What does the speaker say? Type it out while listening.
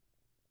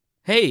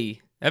Hey,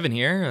 Evan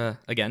here,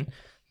 again.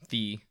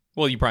 You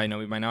probably know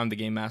me by now. I'm the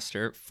game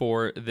master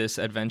for this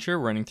adventure,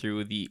 running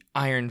through the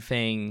Iron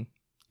Fang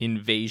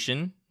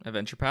Invasion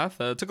adventure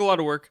path. It took a lot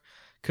of work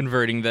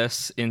converting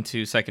this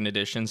into 2nd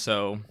edition,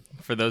 so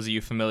for those of you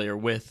familiar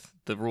with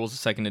the rules of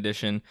 2nd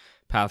edition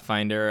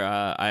Pathfinder,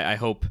 I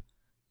hope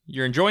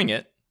you're enjoying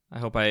it. I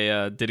hope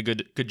I did a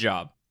good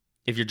job.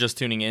 If you're just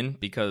tuning in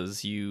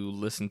because you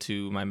listened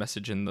to my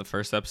message in the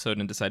first episode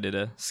and decided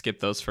to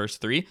skip those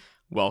first 3,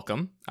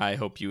 welcome. I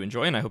hope you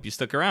enjoy and I hope you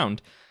stick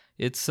around.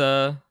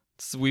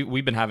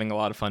 We've been having a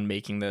lot of fun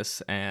making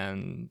this,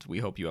 and we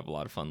hope you have a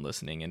lot of fun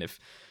listening. And if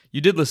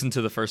you did listen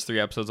to the first 3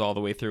 episodes all the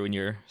way through and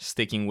you're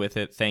sticking with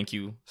it, thank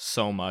you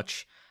so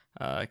much.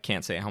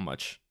 Can't say how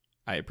much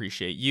I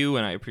appreciate you,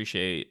 and I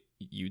appreciate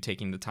you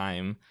taking the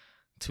time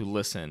to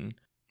listen.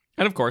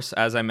 And of course,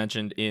 as I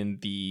mentioned in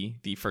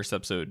the first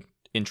episode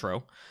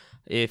intro,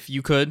 if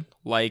you could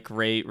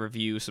rate,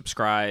 review,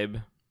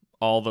 subscribe,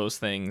 all those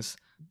things,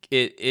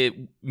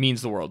 it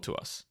means the world to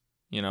us.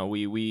 You know,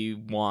 we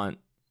want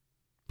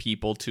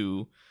people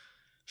to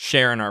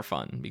share in our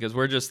fun, because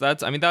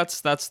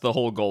that's the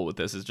whole goal with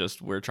this, is just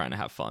we're trying to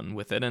have fun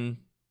with it, and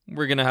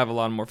we're gonna have a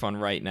lot more fun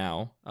right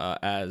now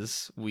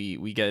as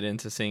we get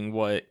into seeing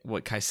what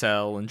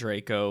Kaisel and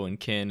Draco and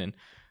Kin and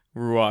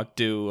Ruok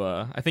do.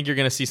 I think you're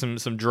gonna see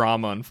some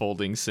drama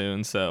unfolding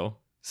soon, so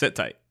sit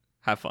tight,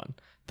 have fun.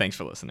 Thanks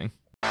for listening.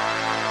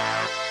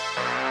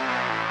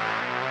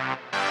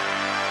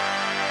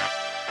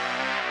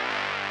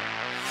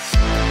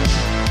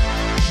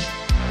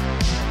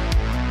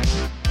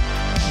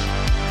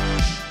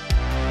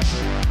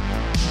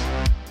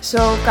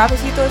 So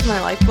Cafecito is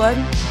my lifeblood,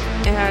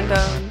 and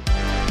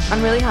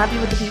I'm really happy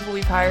with the people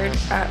we've hired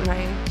at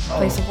my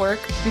place of work,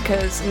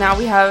 because now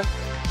we have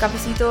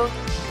Cafecito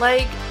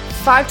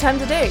 5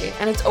 times a day,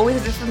 and it's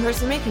always a different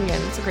person making it.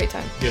 It's a great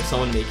time. You have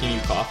someone making you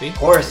coffee? Of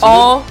course.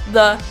 All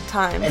the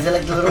time. Is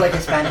it the little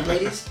Hispanic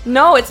ladies?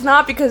 No, it's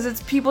not, because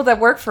it's people that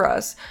work for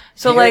us.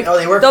 So they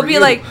work they'll for be you.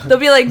 they'll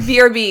be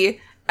BRB,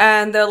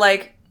 and they're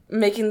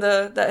making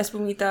the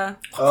espumita,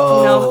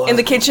 in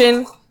the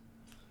kitchen.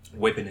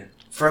 Whipping it.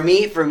 For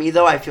me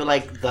though, I feel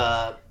like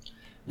the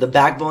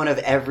backbone of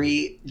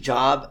every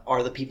job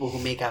are the people who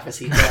make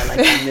cafecito.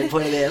 The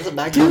midpoint of it. That's the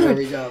backbone of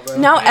every job, bro.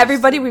 Now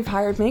everybody we've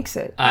hired makes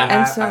it. I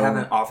have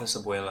an office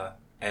abuela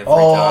every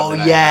Oh, job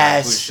that yes. I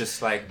have, who's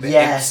just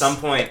Yes. at some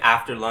point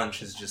after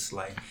lunch is just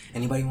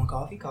anybody want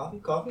coffee?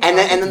 And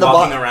then the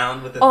walking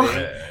around with the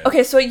thing.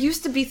 Okay, so it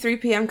used to be 3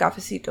 p.m.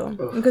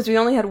 cafecito, because we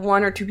only had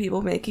 1 or 2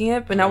 people making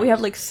it, but now we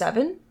have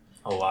 7.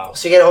 Oh wow.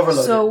 So you get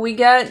overloaded. So we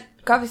get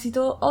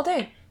cafecito all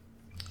day.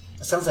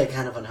 It sounds like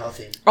kind of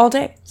unhealthy. All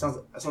day. That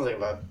sounds like a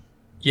vibe.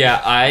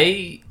 Yeah,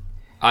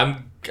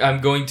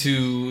 I'm going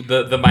to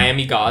the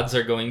Miami gods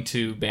are going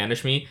to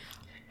banish me.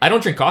 I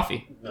don't drink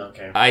coffee.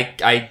 Okay.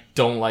 I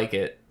don't like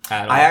it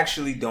at all. I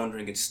actually don't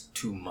drink it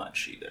too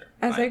much either.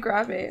 As I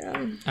grab it,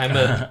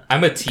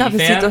 I'm a tea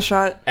cafecito fan,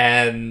 shot.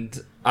 and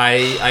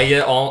I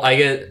get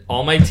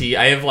all my tea.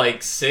 I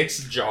have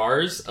 6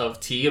 jars of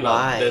tea about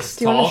Why? this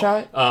Do you want tall.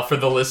 a shot? For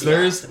the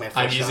listeners, Yeah, my first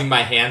I'm using shot.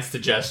 my hands to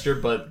gesture,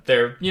 but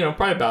they're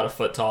probably about a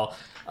foot tall.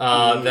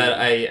 That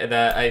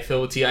I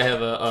fill with tea. I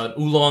have an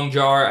oolong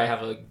jar. I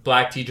have a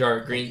black tea jar,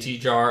 a green tea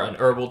jar, an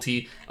herbal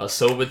tea, a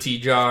soba tea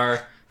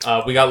jar.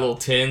 We got little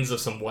tins of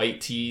some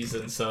white teas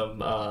and some.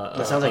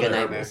 That sounds like a other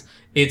nightmare. herbals.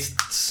 It's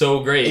so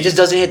great. It just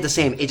doesn't hit the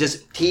same. It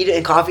just tea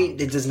and coffee.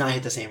 It does not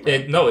hit the same.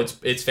 Bro.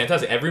 It's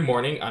fantastic. Every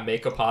morning I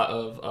make a pot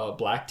of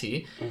black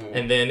tea,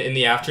 and then in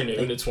the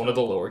afternoon it's one of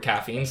the lower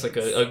caffeines, like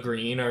a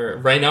green. Or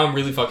right now I'm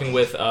really fucking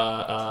with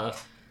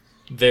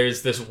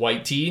there's this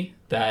white tea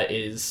that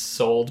is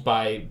sold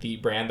by the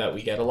brand that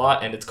we get a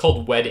lot, and it's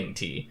called wedding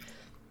tea.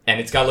 And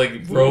it's got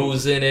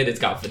rose in it, it's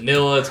got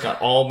vanilla, it's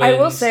got almonds. I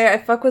will say I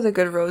fuck with a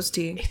good rose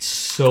tea. It's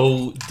so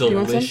You want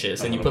some?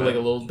 delicious. And you put a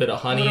little bit of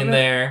honey in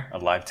there. A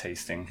live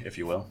tasting, if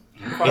you will.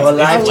 Well,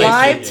 live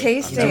Live tasting.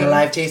 tasting. Doing a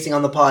live tasting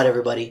on the pod,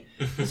 everybody.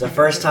 It's the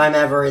first time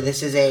ever.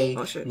 This is a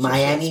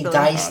Miami Spill it.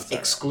 Diced A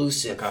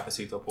exclusive.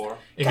 cafecito pour.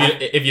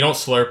 If you don't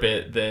slurp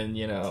it, then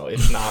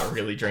it's not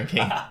really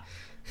drinking.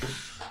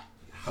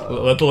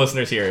 Let the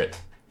listeners hear it.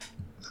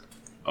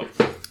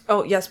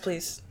 Oh yes,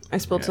 please. I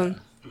spilled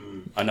some.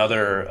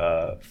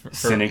 Another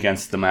sin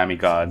against the Miami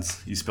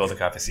gods. You spilled a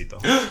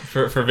cafecito.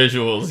 For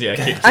visuals,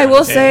 yeah. I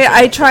will say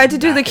I tried to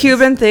do the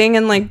Cuban thing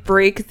and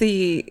break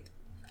the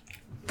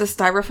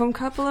styrofoam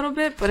cup a little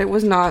bit, but it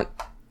was not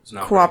It's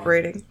not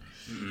cooperating.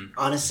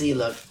 Honestly,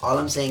 look. All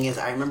I'm saying is,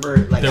 I remember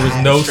There was I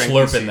had no a Strength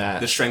slurp DC. in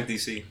that. The strength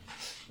DC.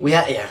 We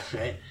had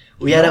right.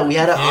 We had a you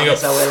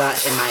office go.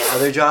 abuela in my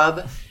other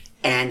job,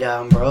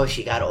 and bro,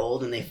 she got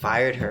old and they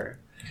fired her.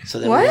 So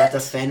then What? we have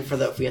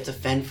to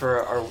fend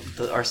for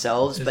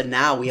ourselves. But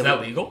now we Is have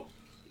that legal?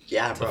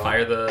 Yeah, To bro.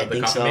 fire the I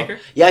think coffee so. maker?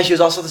 Yeah, she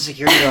was also the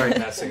security guard.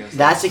 That's against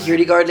That the law.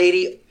 security guard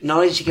lady, not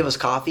only did she give us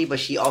coffee, but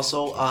she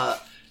also,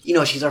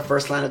 she's our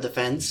first line of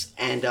defense.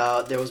 And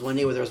there was one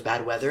day where there was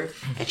bad weather,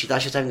 and she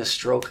thought she was having a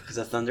stroke because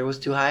the thunder was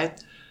too high.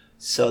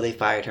 So they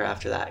fired her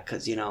after that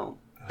because,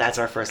 that's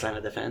our first line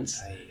of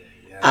defense.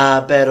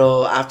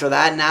 Pero after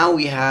that, now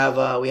we have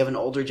an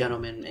older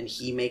gentleman, and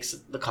he makes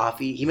the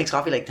coffee. He makes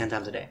coffee like 10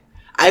 times a day.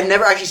 I've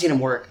never actually seen him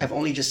work. I've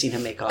only just seen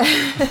him make coffee.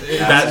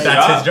 That's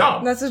his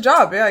job. That's his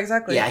job. Yeah,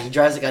 exactly. Yeah, he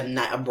drives like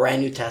a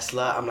brand new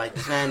Tesla. I'm like,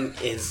 this man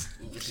is.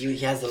 He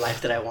has the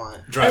life that I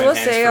want. Driving I will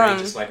hands-free,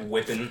 say, just like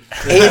whipping.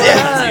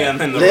 Yeah.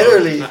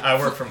 Literally. I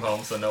work from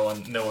home, so no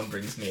one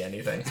brings me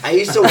anything. I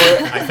used to work.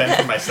 I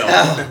fend for myself.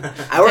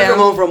 I worked from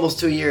home for almost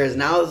 2 years.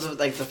 Now it's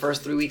like the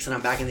first 3 weeks, and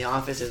I'm back in the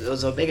office. It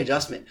was a big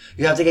adjustment.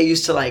 You have to get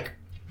used to like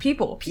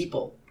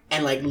people,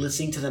 and like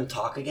listening to them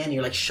talk again.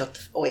 You're like,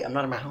 oh wait, I'm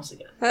not in my house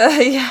again.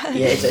 Yeah.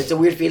 Yeah, it's a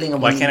weird feeling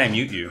of Why can't I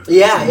mute you?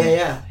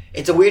 Yeah.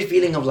 It's a weird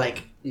feeling of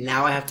like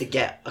now I have to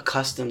get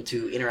accustomed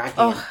to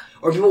interacting. Oh. Again.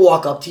 Or people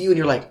walk up to you and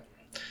you're like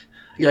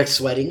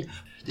sweating.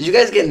 Did you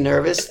guys get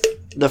nervous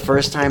the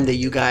first time that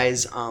you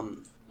guys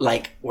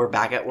like were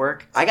back at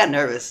work? I got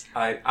nervous.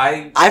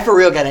 I for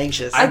real got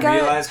anxious. I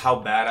realized how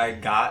bad I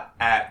got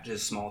at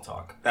just small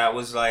talk. That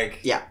was like,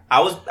 yeah.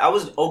 I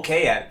was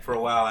okay at it for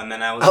a while, and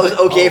then I was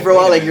okay for a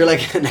while. Like you're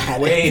like an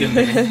addict. Wait a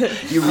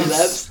minute, You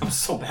relapsed. I'm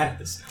so bad at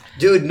this.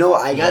 Dude, no,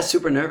 I got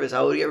super nervous.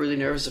 I would get really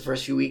nervous the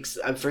first few weeks.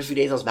 First few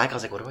days I was back, I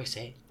was like, what do I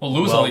say? Well,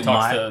 Louis only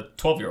talks to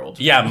 12-year-olds.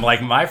 Yeah,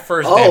 like my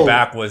first day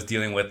back was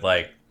dealing with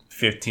like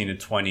 15 to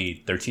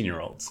 20,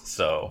 13-year-olds.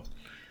 So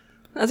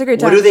that's a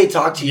great time. What do they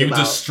talk to you about?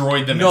 You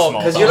destroyed them. No, in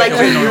small because talk. you're like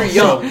you're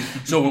young.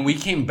 So when we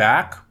came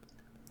back,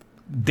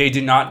 they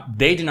did not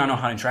know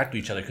how to interact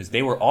with each other because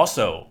they were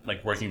also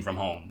like working from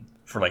home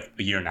for like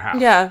a year and a half.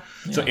 Yeah.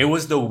 So it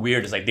was the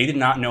weirdest. Like they did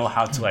not know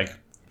how to like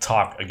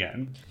talk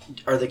again.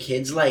 Are the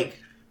kids like?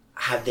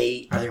 Are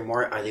they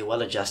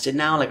well adjusted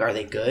now? Like, are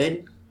they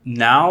good?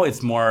 Now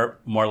it's more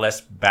or less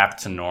back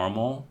to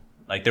normal.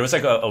 Like there was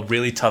like a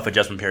really tough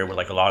adjustment period where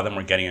like a lot of them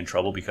were getting in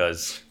trouble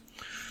because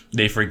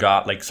they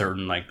forgot like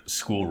certain like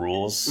school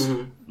rules.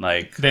 Mm-hmm.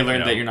 Like they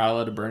learned that you're not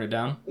allowed to burn it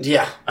down.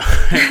 Yeah.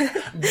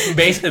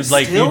 Basically,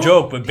 like you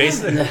joke, but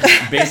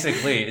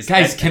basically, it's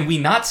guys, can we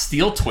not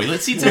steal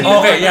toilet seats anymore?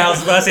 Okay, yeah, I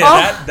was about to say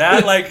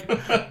that like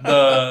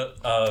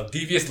the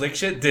devious lick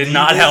shit did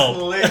not help.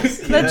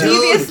 The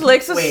devious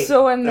licks was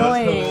so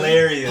annoying. That was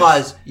hilarious.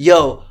 Pause.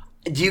 Yo,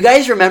 do you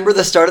guys remember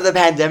the start of the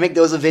pandemic?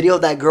 There was a video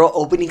of that girl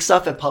opening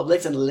stuff at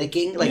Publix and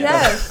licking. Like,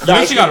 yes. You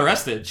know she got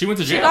arrested. She went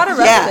to jail. She got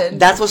arrested. Yeah,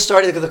 that's what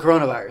started the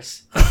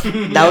coronavirus.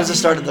 That was the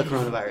start of the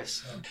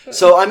coronavirus.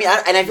 So, I mean,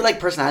 I feel like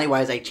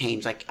personality-wise, I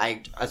changed. Like,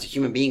 as a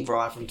human being for a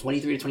while, from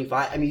 23 to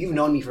 25. I mean, you've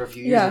known me for a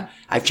few years. Yeah.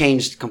 I've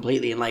changed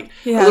completely and, like,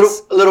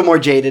 Yes. a little more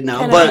jaded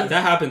now. But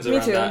that happens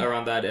Me too.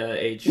 around that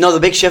age. no, the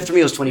big shift for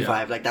me was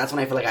 25. Yeah. Like, that's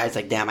when I feel like I was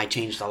like, damn, I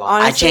changed a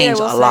lot. Honestly, I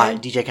changed I a will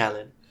lot. say- DJ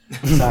Khaled.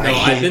 Sorry.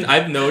 No,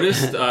 I've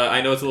noticed.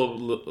 I know it's a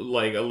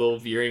little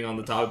veering on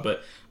the top,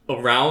 but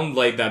around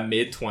like that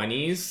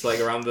mid-20s,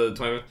 like around the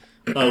 20,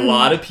 a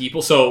lot of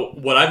people. So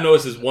what I've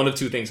noticed is one of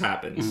two things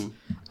happens: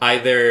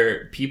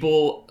 either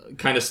people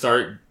kind of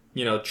start,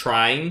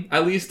 trying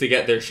at least to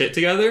get their shit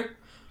together,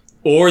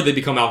 or they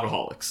become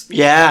alcoholics.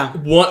 Yeah.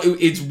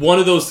 It's one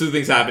of those two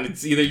things happen.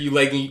 It's either you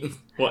like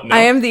what? No. I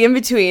am the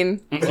in-between.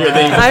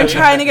 I'm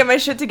trying to get my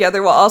shit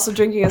together while also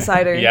drinking a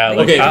cider. Yeah,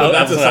 Okay, well,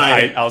 that's a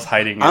sign. I was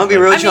hiding. I'm gonna be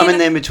real with you. I'm mean- in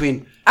the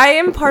in-between. I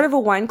am part of a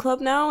wine club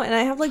now, and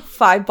I have like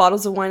 5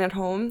 bottles of wine at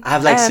home. I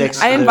have like And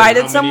 6. I How invited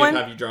many someone.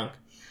 have you drunk?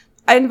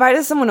 I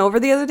invited someone over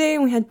the other day,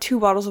 and we had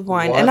 2 bottles of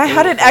wine. What And I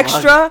had the an fuck?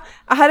 extra.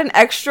 I had an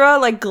extra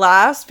like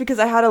glass because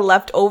I had a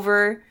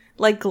leftover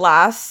like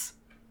glass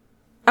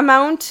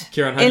amount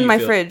Kieran, in my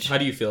fridge. How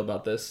do you feel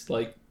about this?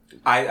 Like,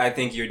 I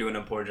think you're doing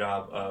a poor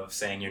job of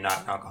saying you're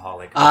not an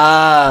alcoholic.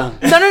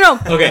 No.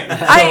 okay,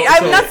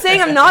 I'm not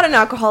saying I'm not an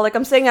alcoholic.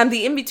 I'm saying I'm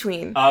the in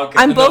between. Okay.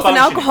 I'm The both an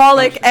functioning.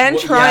 alcoholic and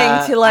trying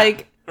Yeah. to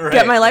like Right,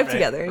 get my life right.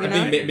 together. You I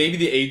know. think maybe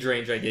the age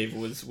range I gave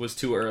was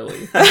too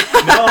early.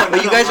 No,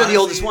 But you guys are the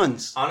oldest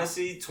ones.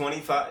 Honestly,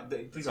 25.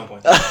 Please don't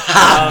point.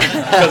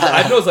 Because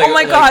I've noticed, like, Oh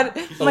my god,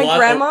 a my lot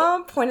grandma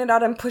pointed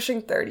out I'm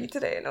pushing 30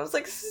 today, and I was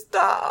like,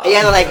 stop.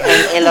 Yeah, like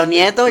en los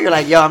nietos, you're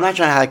like, yo, I'm not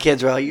trying to have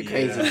kids, bro. You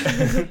crazy?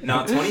 Yeah.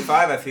 No,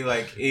 25. I feel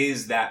like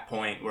is that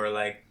point where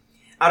like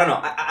I don't know.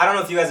 I don't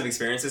know if you guys have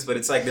experienced this, but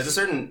it's like there's a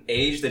certain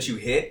age that you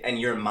hit and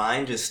your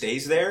mind just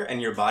stays there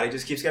and your body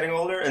just keeps getting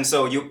older. And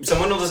so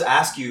someone will just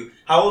ask you,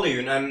 how old are you?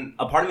 And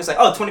a part of me is like,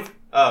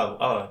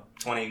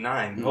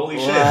 29. Holy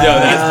shit. Yo,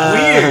 that's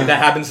weird. That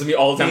happens to me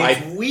all the time.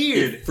 It's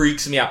weird. It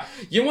freaks me out.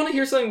 You want to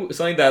hear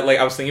something that like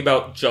I was thinking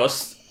about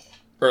just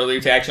earlier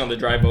to action on the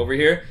drive over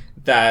here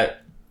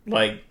that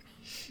like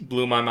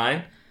blew my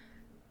mind.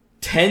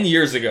 10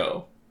 years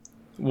ago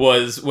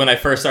was when I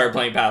first started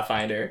playing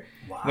Pathfinder.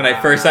 Wow. When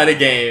I first had a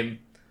game,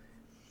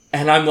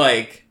 and I'm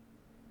like,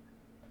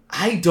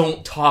 I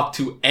don't talk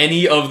to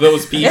any of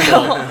those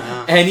people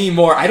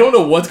anymore. I don't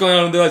know what's going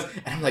on in their lives.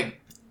 And I'm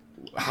like,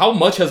 how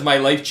much has my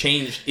life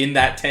changed in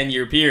that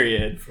 10-year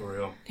period? For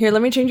real. Here,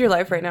 let me change your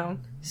life right now.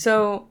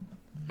 So,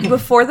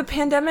 before the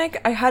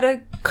pandemic, I had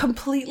a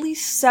completely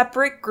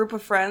separate group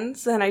of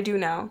friends than I do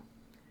now.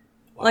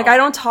 Wow. Like, I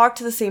don't talk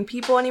to the same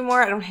people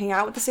anymore. I don't hang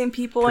out with the same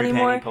people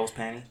anymore. Pre-panty,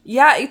 post-panty?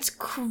 Yeah, it's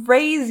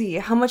crazy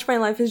how much my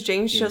life has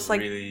changed It just,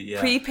 like, really- yeah.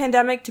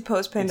 pre-pandemic to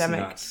post-pandemic.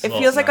 It's It nuts.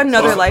 feels like Nuts.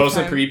 another Post lifetime.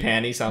 and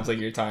pre-panty sounds like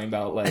you're talking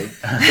about like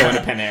going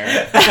to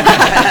Panera.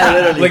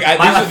 Literally. Like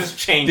My life these, has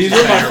changed. these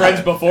were my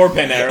friends before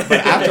Panera, but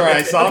after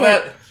I saw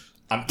that,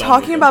 I'm done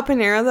Talking with about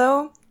Panera,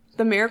 though,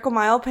 the Miracle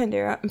Mile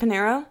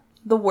Panera,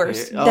 the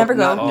worst. Oh, Never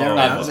go. no,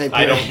 never. them.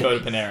 I don't go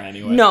to Panera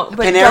anyway. No, but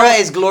Panera don't-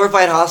 is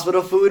glorified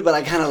hospital food, but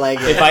I kind of like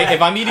it.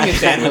 If I'm eating a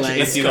sandwich, Like,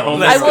 it's either Let's home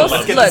go. I will-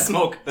 Let's get look. the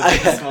smoke.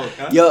 Let's get the smoke.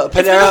 Huh? Yo, It's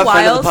been Panera, a friend of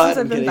while the pod. since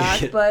I've I'm been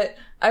kidding. back, but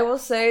I will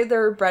say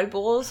their bread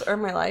bowls are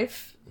my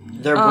life.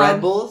 They're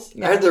Red Bulls?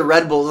 yeah. I heard they're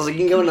Red Bulls. I was like,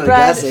 you can go into the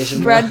gas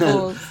station. Bread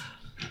bowls.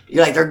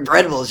 You're like, their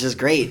Red Bull is just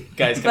great.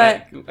 Guys, can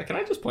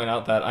I just point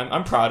out that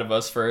I'm proud of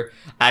us for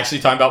actually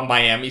talking about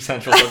Miami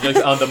Central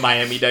subjects on the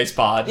Miami Dice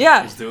Pod.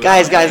 Yeah. Let's do it.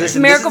 Guys,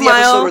 listen. Miracle this is the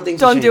episode Mile, where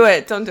things will don't do change.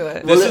 it. Don't do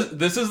it.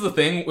 This is the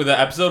thing with the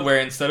episode where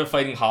instead of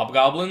fighting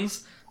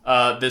hobgoblins,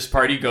 this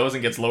party goes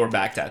and gets lower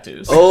back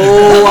tattoos.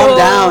 Oh, I'm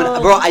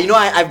down, bro.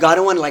 I've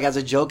gotten one like as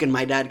a joke, and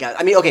my dad got.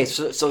 I mean, okay,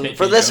 so Can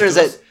for you listeners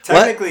show it to that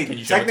what? Technically,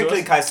 you show it to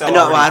us? Kaisel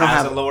No, I don't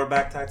has have- a lower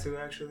back tattoo,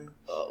 actually.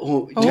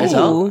 Who?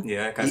 Kaisel?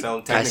 Yeah,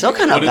 Kaisel. Kaisel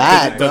kind What of is-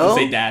 bad, does bro. it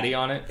say daddy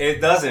on it?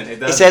 It doesn't.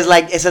 It says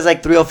like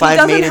 305 He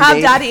doesn't maiden have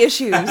date. daddy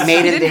issues. Maiden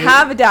He didn't date.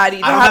 have a daddy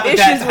to I don't have have a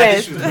dad issues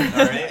with. issues,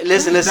 all right?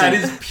 Listen. That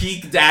is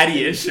peak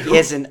daddy issue.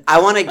 Listen, I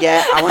want to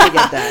get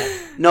that.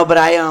 No, but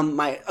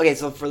okay,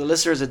 so for the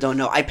listeners that don't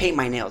know, I paint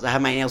my nails. I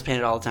have my nails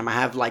painted all the time. I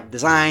have like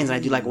designs and I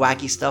do like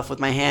wacky stuff with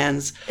my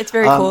hands. It's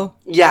very cool.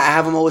 Yeah, I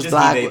have them always Just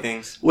black. eBay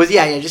things.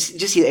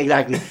 Just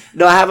exactly.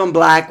 No, I have them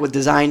black with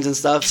designs and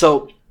stuff.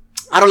 So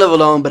I don't live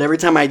alone, but every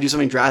time I do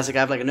something drastic, I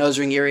have like a nose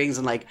ring, earrings,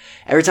 and like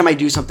every time I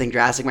do something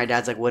drastic, my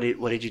dad's like, "What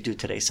did you do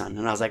today, son?"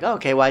 And I was like, oh,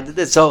 "Okay, well I did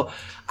this." So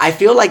I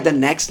feel like the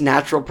next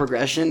natural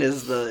progression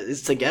is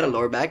to get a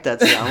lower back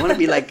tattoo. I want to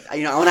be like, I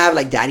want to have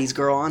like Daddy's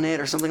Girl on it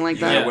or something like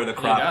You that. gotta wear the you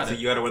crop. got it.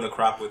 You gotta wear the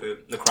crop with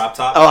the crop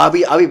top. Oh, I'll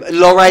be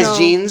low rise No.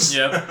 jeans.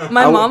 Yep.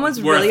 My I mom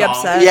was wear a really thong.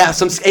 upset.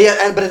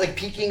 Yeah, but it's like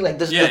peeking, like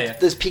this, Yeah.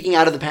 this peeking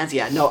out of the pants.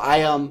 Yeah, no,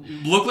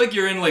 Look like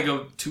you're in like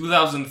a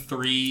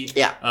 2003.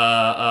 Yeah.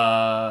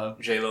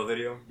 J Lo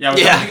video. Yeah. I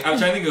was Yeah. trying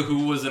to think of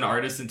who was an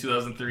artist in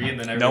 2003, and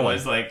then I No one.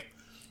 realized like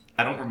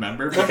I don't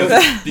remember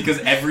because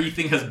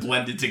everything has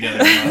blended together.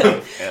 in my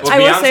life. Well, I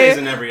will Beyonce's say,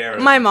 in every era.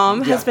 my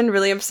mom has Yeah. been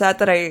really upset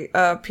that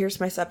I pierced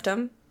my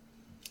septum.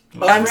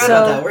 Oh, I And forgot so-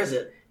 about that. Where is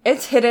it?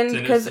 It's hidden It's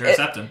in because her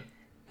septum.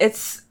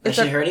 it's Is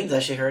she hurting? Is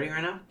that shit hurting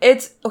right now?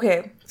 it's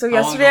okay. So How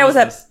long yesterday ago I was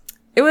was at. this?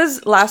 It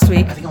was last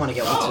week. I think I want to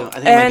get one too. I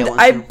think And I might get one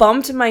I too.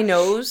 bumped my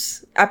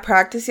nose at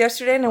practice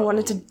yesterday, and I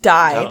wanted to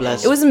die. God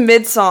bless. It was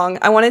mid song.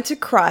 I wanted to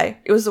cry.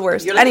 It was the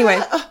worst. You're like, Anyway,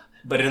 "Ah."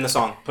 Put it in the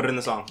song. Put it in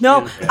the song.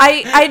 no,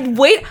 I'd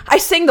wait. I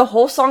sang the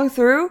whole song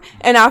through,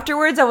 and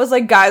afterwards I was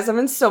like, guys, I'm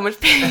in so much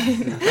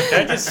pain.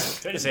 Can I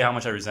just say how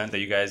much I resent that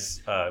you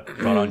guys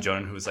brought on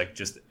Jonan, who's like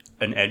just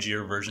an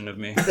edgier version of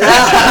me? I'm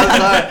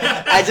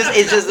sorry.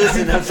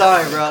 Listen. I'm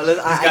sorry, bro.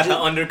 Listen, He's got the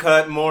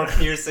undercut, more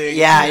piercing.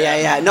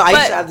 Yeah. No, I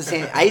used But- to have the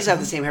same. I used to have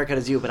the same haircut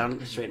as you, but I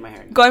don't straighten my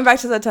hair. Going back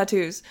to the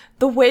tattoos,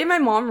 the way my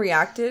mom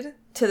reacted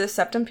to the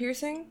septum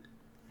piercing,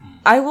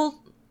 I will.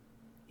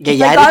 Yeah,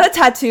 If I got a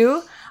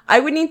tattoo, I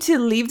would need to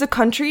leave the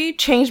country,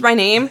 change my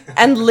name,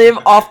 and live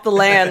off the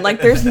land. Like,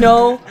 there's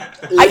no.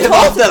 Live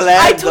off the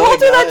land? I told her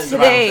that Oh my God.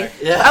 today.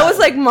 Yeah. I was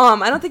like,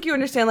 Mom, I don't think you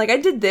understand. Like, I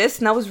did this,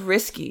 and that was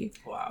risky.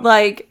 Wow.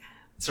 Like,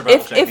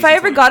 Survival check, if I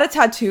ever DC-20. got a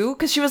tattoo,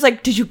 because she was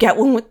like, "Did you get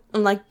one?"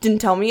 And like, didn't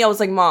tell me. I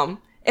was like, "Mom,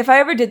 if I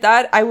ever did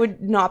that, I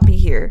would not be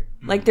here.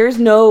 Like, there's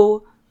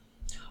no."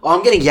 Oh,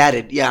 I'm getting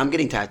yadded. Yeah, I'm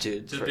getting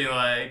tattooed. Just be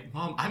like,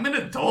 Mom, I'm an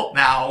adult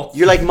now.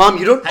 You're like, Mom,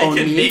 you don't I own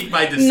can me. make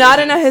my decisions. Not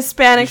in a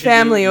Hispanic You should do-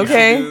 family, you should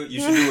okay? You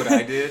should do what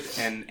I did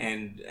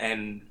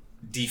and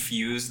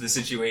defuse the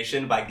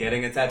situation by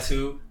getting a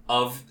tattoo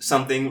of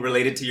something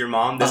related to your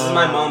mom. This is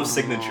my mom's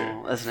signature.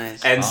 Oh, that's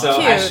nice. And so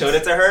I Cute. showed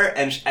it to her,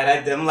 and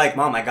I'm like,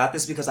 "Mom, I got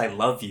this because I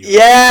love you."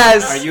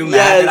 Yes. Are you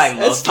mad that I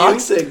That's love you?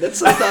 toxic. That's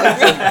so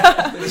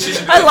toxic. She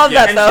should be I like, love "Yeah."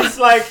 that, And though. she's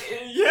like,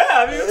 "Yeah,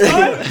 I mean, it's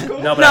fine. It's cool."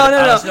 No, but No,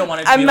 I also don't no.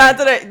 want it to I'm be mad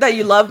like, that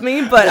you love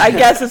me, but I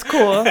guess it's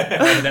cool.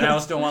 and then I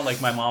also don't want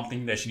like my mom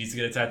thinking that she needs to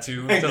get a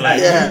tattoo. To, like,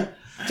 Yeah.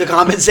 To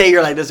compensate,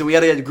 you're like, listen, we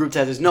gotta get group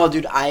tattoos. No,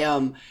 dude,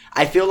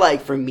 I feel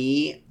like for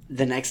me,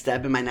 the next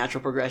step in my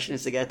natural progression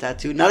is to get a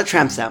tattoo. Not a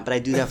tramp stamp, but I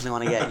do definitely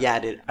want to get. Yeah,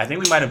 dude. I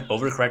think we might have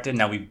overcorrected.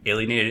 Now we've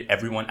alienated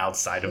everyone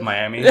outside of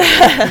Miami.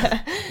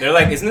 They're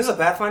like, "Isn't this a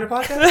Pathfinder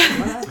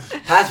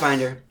podcast?"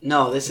 Pathfinder.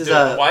 No, this is Dude,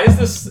 a. why is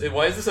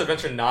this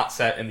adventure not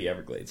set in the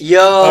Everglades?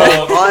 Yo,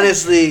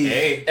 honestly.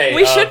 Hey,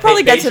 We should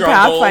probably get to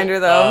Pathfinder,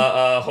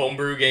 though.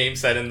 Homebrew game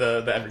set in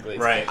the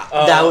Everglades. right.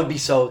 That would be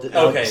so. that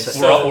would be okay,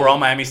 so- We're all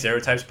Miami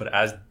stereotypes, but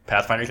as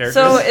Pathfinder characters.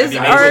 So It'd is be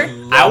our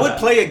amazing. I would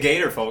play a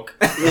gator, folk.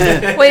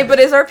 wait, but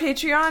is our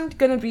Patreon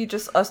gonna be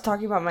just us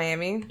talking about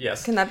Miami?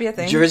 Yes. Can that be a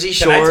thing? Jersey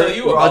Can I Shore. tell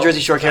you We're all about-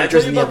 Jersey Shore can I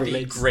characters tell in you the about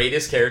Everglades. the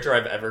greatest character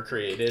I've ever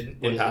created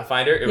in is it?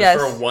 Pathfinder? It was Yes.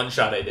 for a one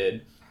shot I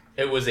did.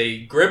 It was a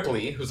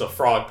Gripply, who's a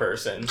frog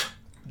person,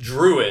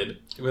 druid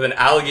with an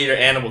alligator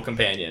animal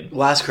companion.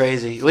 Wow, that's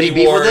crazy. Would he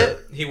beef with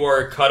it? He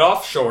wore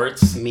cutoff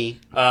shorts. Me.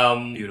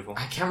 Beautiful.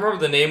 I can't remember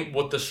the name.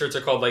 What the shirts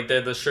are called? Like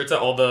the shirts that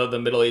all the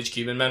middle-aged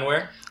Cuban men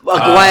wear.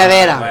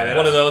 Guayabera.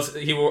 One of those.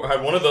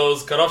 Had one of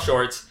those cutoff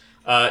shorts.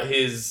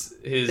 His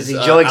Is he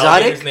Joe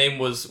Exotic? His name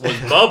was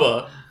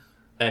Bubba,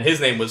 and his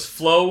name was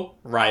Flo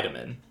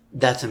Rideman.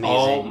 That's amazing.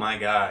 Oh my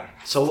god.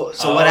 So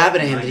what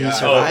happened to him? Did he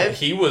survive?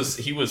 He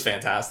was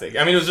fantastic.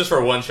 I mean, it was just for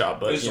a one shot,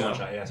 but It was just one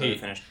shot, yeah, so we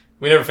finished.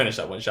 We never finished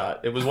that one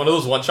shot. It was one of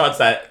those one shots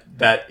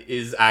that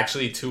is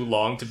actually too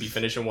long to be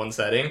finished in one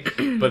setting,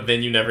 but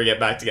then you never get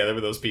back together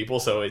with those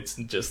people, so it's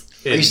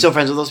just... Are you still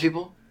friends with those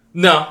people?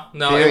 No.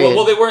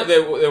 Well, they weren't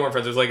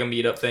friends. It was like a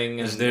meetup thing.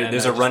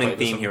 There's a running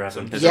theme here,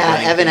 Evan.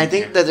 Evan, I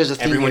think that there's a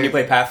theme Everyone here. you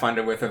play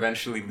Pathfinder with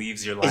eventually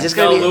leaves your life. Is this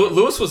gonna be...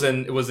 Lewis was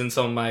in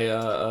some of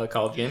my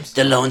college games.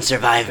 The Lone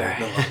Survivor.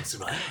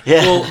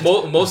 Yeah.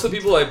 Well, most of the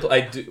people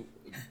I do...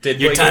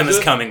 Your time is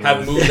coming.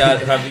 Have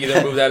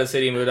either moved out of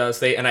city, moved out of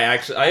state, and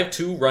I have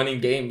 2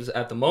 running games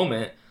at the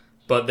moment,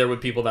 but there were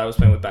people that I was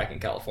playing with back in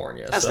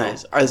California. That's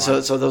nice. All right,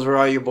 so those were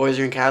all your boys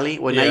are in Cali.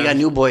 Well, now you got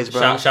new boys,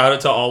 bro. Shout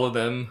out to all of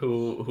them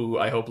who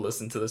I hope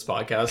listen to this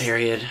podcast.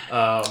 Period.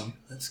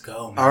 Let's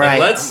go, man. All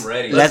right, I'm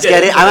ready. Let's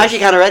get it. I'm actually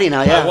kind of ready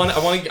now. Yeah. I want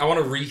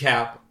to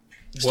recap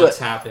what's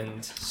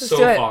happened so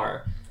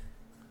far.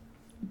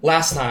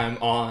 Last times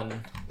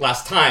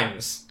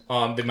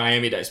on the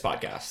Miami Dice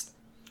podcast.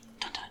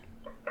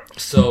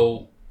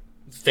 So,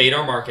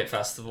 Fadar Market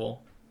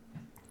Festival,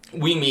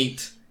 we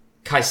meet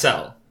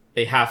Kaisel,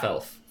 a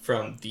half-elf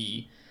from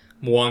the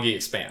Mwangi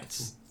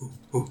Expanse.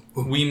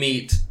 We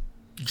meet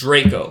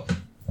Draco,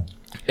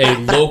 a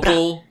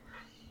local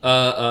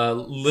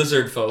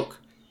lizard folk,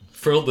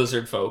 frilled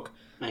lizard folk,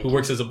 who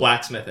works as a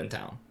blacksmith in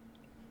town.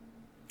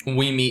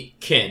 We meet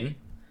Kin,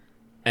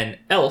 an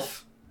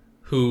elf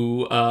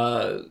who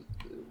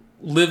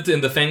lived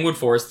in the Fangwood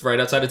Forest right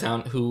outside of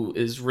town, who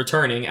is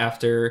returning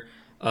after...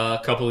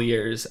 a couple of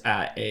years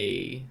at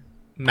a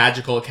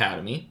magical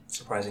academy.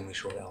 Surprisingly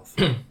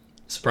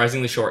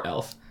short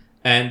elf.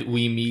 And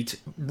we meet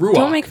Ruach.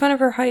 Don't make fun of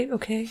her height,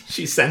 okay?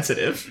 She's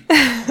sensitive.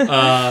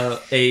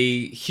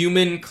 A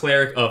human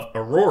cleric of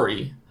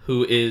Aurori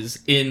who is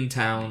in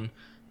town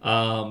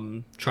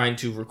trying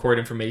to record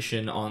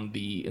information on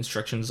the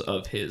instructions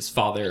of his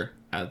father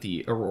at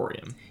the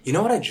Aurorium. You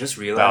know what I just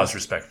realized? Bows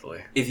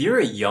respectfully. If you're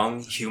a young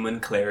human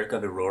cleric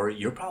of Aurori,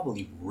 you're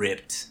probably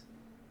ripped.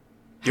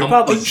 You're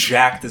probably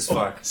jacked as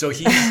fuck. So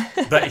he's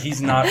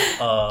not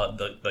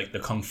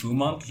the kung fu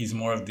monk. He's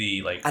more of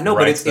the like. I know,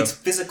 but it's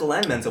physical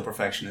and mental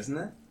perfection, isn't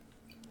it?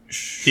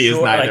 He is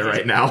neither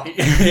right now.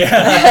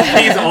 Yeah,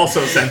 he's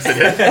also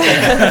sensitive.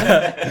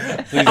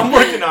 I'm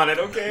working on it.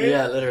 Okay.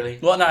 Yeah, literally.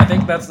 Well, no, I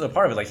think that's the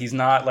part of it. Like, he's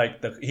not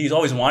like he's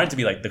always wanted to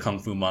be like the kung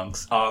fu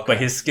monks. Oh, okay. But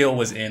his skill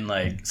was in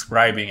like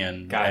scribing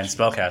and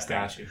spellcasting.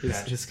 Got you.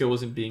 His skill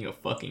wasn't being a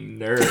fucking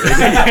nerd.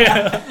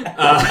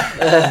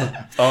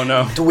 Oh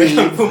no.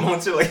 Kung fu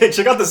monks are like, hey,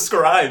 check out the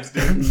scribes,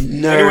 dude.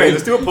 Nerd. Anyway,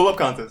 let's do a pull-up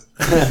contest.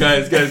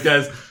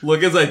 guys!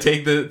 Look as I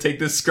take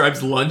this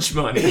scribe's lunch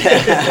money.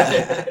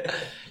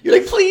 You're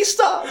like, please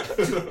stop.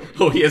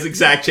 Oh, he has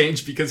exact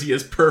change because he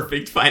has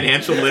perfect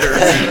financial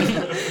literacy.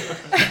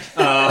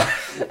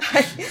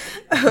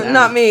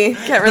 Not me.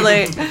 Can't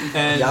relate.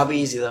 And Y'all be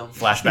easy though.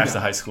 Flashbacks to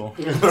high school.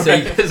 so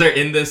you guys are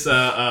in this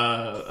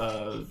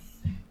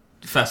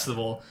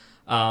festival.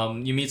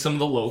 You meet some of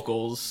the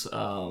locals.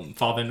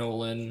 Father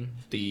Nolan,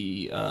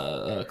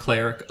 the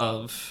cleric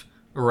of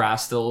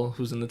Rastil,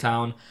 who's in the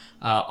town.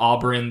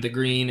 Auburn the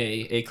Green,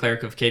 a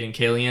cleric of Caden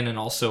Kalian, and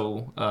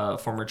also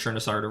former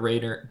Chernasarda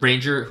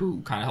Ranger,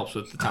 who kind of helps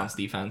with the town's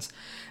defense.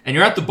 And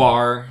you're at the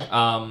bar,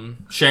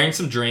 sharing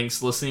some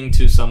drinks, listening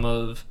to some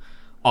of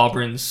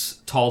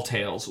Auburn's tall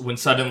tales, when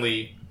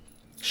suddenly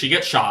she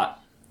gets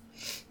shot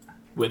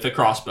with a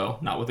crossbow,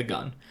 not with a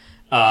gun.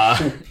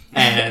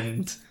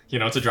 And... You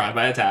know, it's a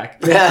drive-by attack.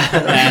 Yeah.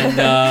 And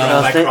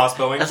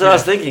crossbowing. That's what I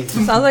was thinking.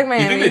 Sounds like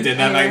Miami. you think they did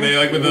that back? They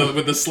like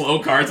with the slow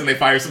carts and they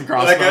fire some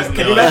crossbows. Like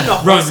can you imagine a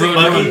horse and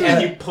buggy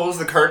and he pulls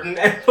the curtain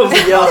and pulls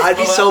the Yo, I'd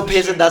be so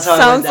pissed if that's how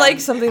Sounds I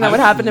like something that would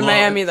happen in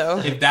Miami, though.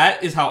 If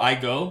that is how I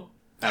go,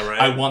 right?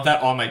 I want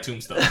that on my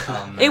tombstone.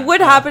 It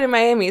would happen in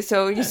Miami,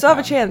 so you still have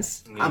a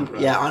chance.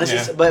 Honestly,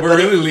 Yeah. but we're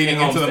really leaning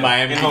into the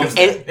Miami.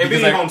 It'd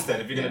be in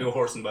Homestead if you're gonna do a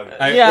horse and buggy.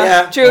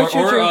 Yeah. True.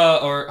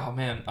 Or oh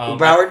man,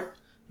 Broward.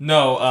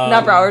 No,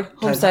 Not Broward.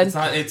 Homestead. It's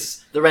not.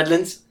 It's The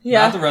Redlands.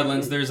 Yeah. not the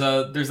Redlands. There's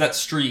that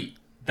street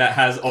that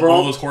has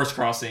all those horse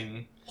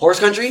crossing Horse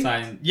Country.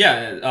 signs.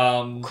 Yeah.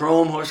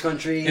 Chrome Horse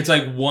Country. It's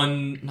like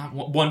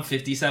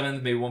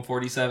 157th, maybe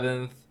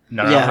 147th.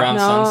 No, Yeah. Around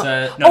No.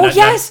 Sunset. No, Oh that's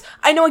yes,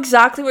 I know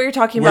exactly what you're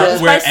talking about. Where-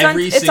 It's, where by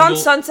every it's on single-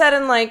 Sunset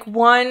and like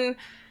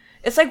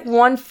it's like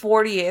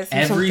 140th or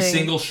Every something.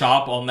 single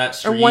shop on that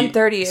street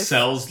 130th.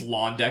 sells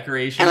lawn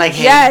decorations. and like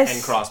Yes.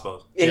 And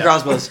crossbows. in Yeah.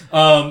 crossbows.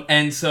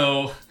 And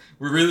so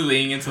we're really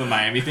leaning into the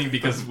Miami thing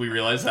because we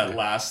realized that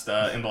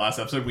in the last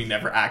episode we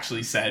never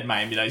actually said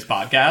Miami Dice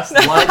podcast.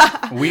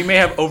 What? We may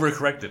have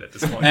overcorrected at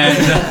this point.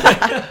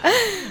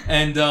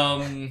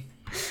 and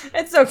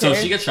It's okay. So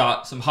she gets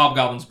shot. Some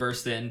hobgoblins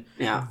burst in.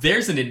 Yeah.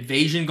 There's an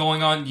invasion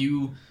going on.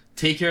 You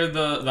take care of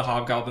the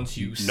hobgoblins.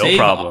 You save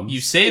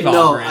No,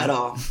 Oberyn. at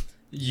all.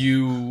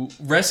 You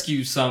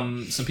rescue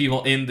some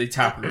people in the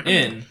Taproot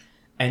Inn,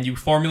 and you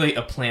formulate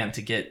a plan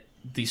to get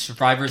the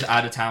survivors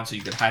out of town so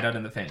you could hide out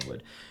in the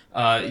Fangwood.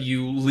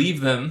 You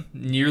leave them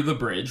near the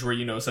bridge where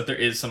you notice that there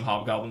is some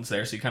hobgoblins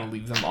there, so you kind of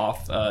leave them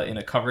off in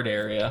a covered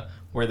area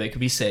where they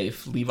could be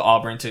safe. Leave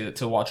Oberyn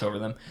to watch over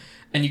them.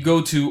 And you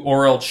go to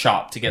Orel's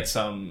shop to get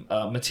some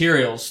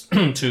materials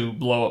to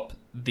blow up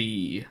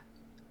the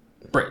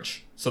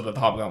bridge so that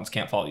the hobgoblins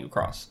can't follow you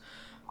across.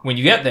 When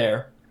you get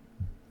there,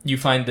 you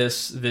find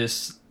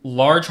this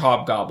large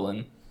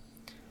hobgoblin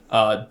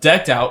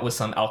decked out with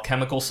some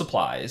alchemical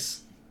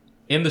supplies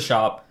in the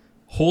shop,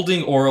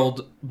 holding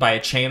Oreld by a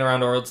chain around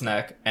Oreld's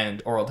neck,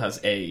 and Oreld has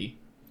a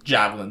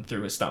javelin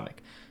through his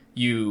stomach.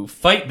 You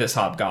fight this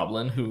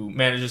hobgoblin, who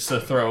manages to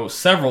throw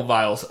several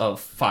vials of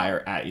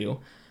fire at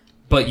you,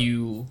 but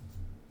you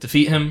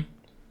defeat him,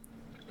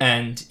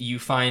 and you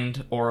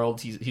find Oreld.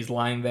 He's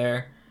lying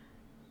there,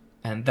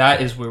 and that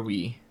is where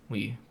we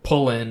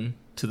pull in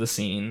to the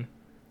scene.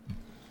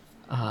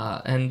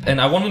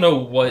 And I want to know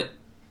what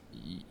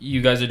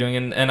you guys are doing,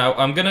 and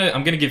I'm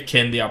gonna give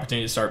Kin the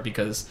opportunity to start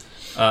because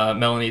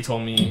Melanie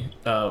told me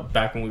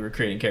back when we were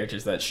creating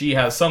characters that she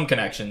has some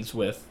connections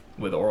with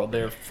Oreld.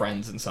 They're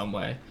friends in some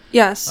way.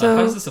 Yeah. So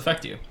how does this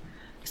affect you?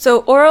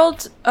 So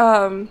Oreld,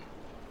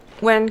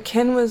 when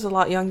Kin was a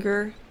lot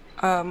younger,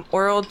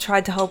 Oreld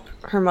tried to help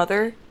her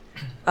mother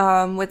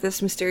with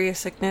this mysterious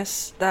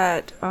sickness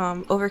that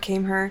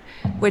overcame her,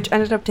 which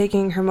ended up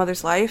taking her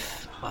mother's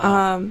life.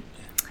 Wow.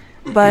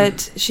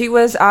 But she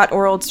was at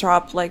Oreld's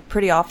shop like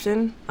pretty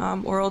often.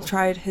 Oreld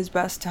tried his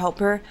best to help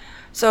her.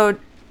 So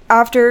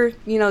after,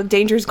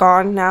 danger's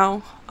gone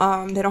now,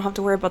 they don't have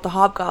to worry about the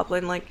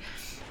hobgoblin. Like,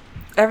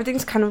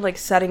 everything's kind of like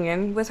setting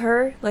in with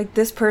her. Like,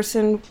 this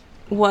person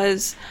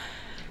was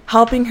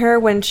helping her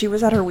when she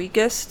was at her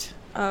weakest,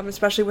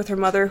 especially with her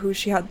mother, who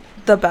she had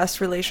the best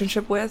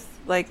relationship with.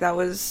 Like, that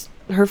was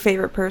her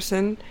favorite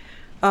person.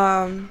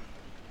 So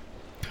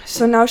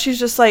now she's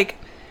just like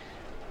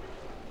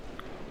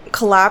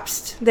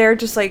collapsed there,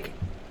 just like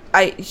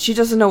she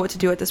doesn't know what to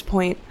do at this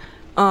point.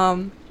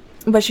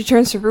 But she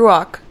turns to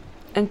Ruach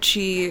and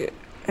she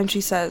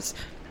says,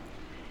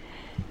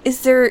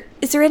 Is there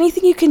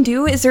anything you can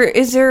do?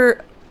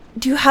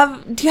 Do you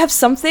have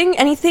something?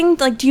 Anything?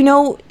 Like, do you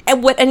know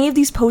what any of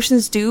these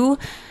potions do?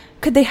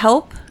 Could they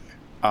help?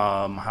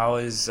 How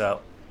is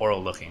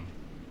Orel looking?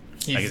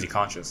 Is he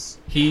conscious?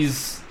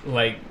 He's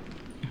like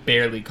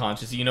barely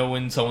conscious. You know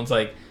when someone's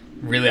like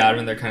really out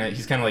of it,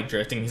 he's kind of like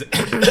drifting. He's like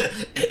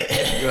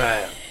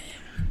Right.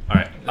 All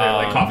right. They're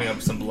like coughing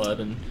up some blood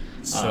and.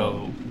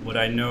 So what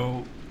I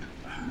know,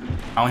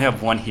 I only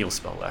have one heal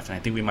spell left, and I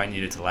think we might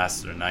need it to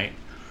last through the night.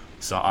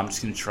 So I'm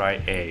just gonna try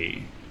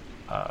to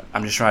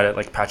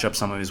like patch up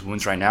some of his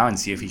wounds right now and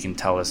see if he can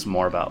tell us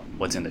more about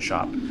what's in the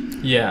shop.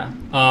 Yeah.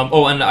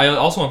 And I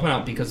also want to point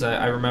out, because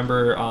I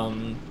remember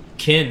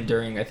Kin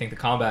during I think the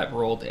combat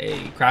rolled a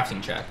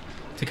crafting check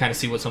to kind of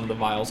see what some of the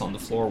vials on the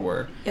floor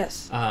were.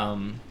 Yes.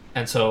 And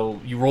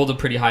so you rolled a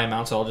pretty high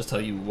amount, so I'll just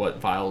tell you what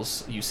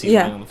vials you see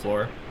lying on the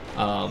floor.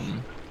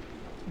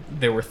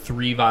 There were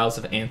 3 vials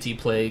of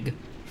anti-plague,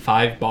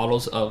 5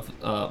 bottles of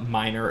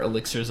minor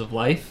elixirs of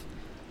life,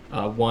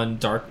 1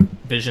 dark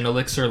vision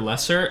elixir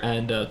lesser,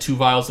 and 2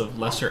 vials of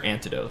lesser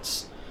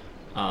antidotes.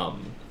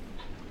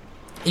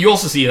 You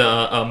also see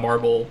a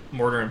marble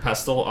mortar and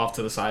pestle off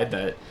to the side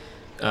that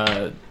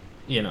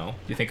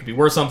you think could be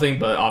worth something,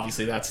 but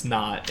obviously that's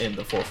not in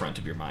the forefront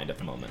of your mind at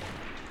the moment.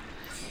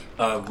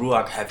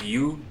 Ruach, have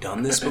you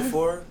done this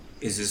before?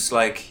 Is this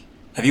like,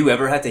 have you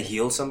ever had to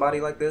heal somebody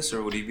like this,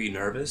 or would you be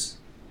nervous?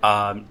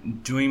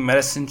 Doing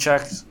medicine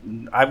checks,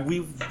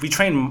 we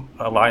train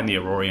a lot in the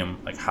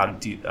Aurorium, like how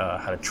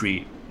to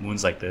treat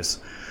wounds like this,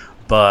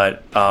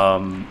 but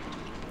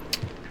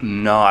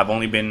no, I've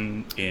only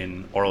been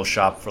in Orel's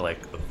shop for like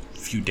a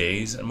few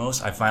days at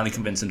most. I finally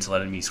convinced him to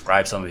let me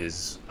scribe some of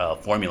his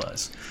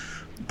formulas,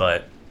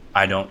 but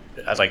I don't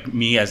I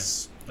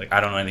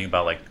don't know anything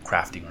about like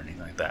crafting or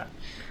anything like that.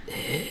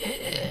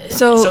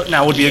 So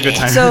now would be a good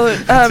time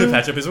to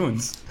patch up his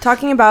wounds.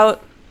 Talking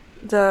about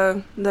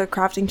the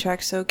crafting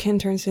check, so Kin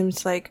turns to him,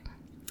 like,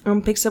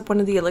 picks up one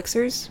of the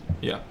elixirs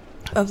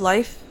of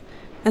life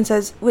and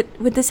says, would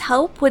this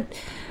help? Would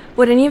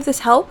any of this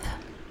help?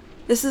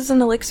 This is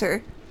an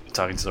elixir. You're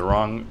talking to the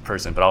wrong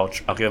person, but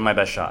I'll give it my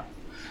best shot.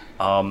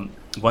 One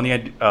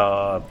thing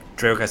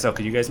Draco Cassell,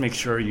 could you guys make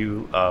sure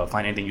you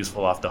find anything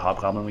useful off the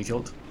hobgoblin we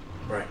killed?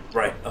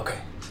 Right, okay.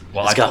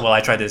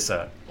 I tried this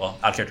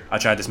I'll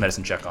try this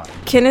medicine check on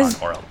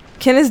Orel.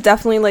 Kin is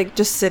definitely like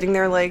just sitting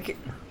there like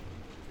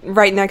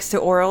right next to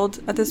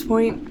Oreld at this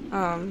point.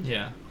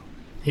 Yeah,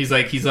 he's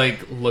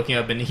like looking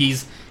up, and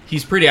he's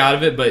pretty out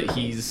of it, but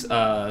he's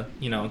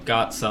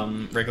got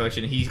some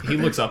recollection. He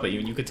looks up at you,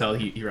 and you could tell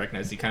he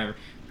recognizes. He kind of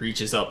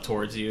reaches up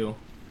towards you.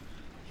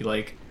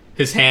 He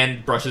his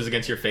hand brushes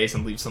against your face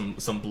and leaves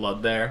some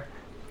blood there.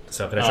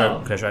 So can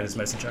I try this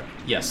medicine check?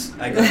 Yes.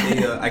 I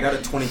got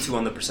a 22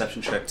 on the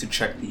perception check to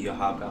check the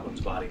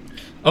hobgoblin's body.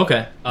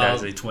 Okay. That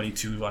is a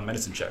 22 on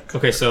medicine check.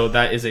 Okay, so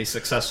that is a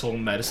successful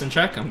medicine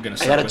check. I'm gonna I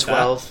start got a with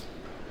 12. that.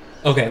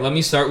 Okay, let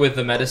me start with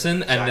the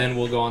medicine, and then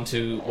we'll go on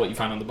to what you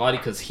find on the body,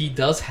 because he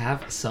does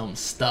have some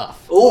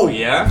stuff. Oh,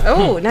 Yeah?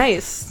 Oh,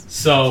 nice.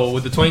 So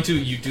with the 22,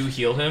 you do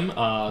heal him.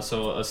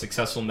 So a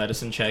successful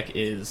medicine check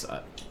is...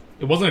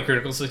 it wasn't a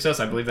critical success.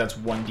 I believe that's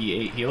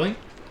 1d8 healing.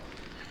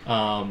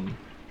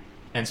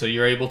 And so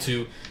you're able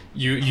to...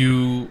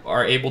 You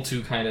are able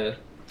to kind of...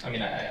 I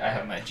mean, I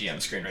have my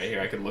GM screen right here.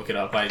 I could look it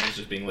up. I was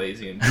just being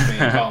lazy and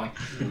calling.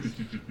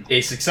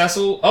 A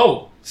successful...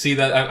 Oh! See,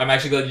 that I'm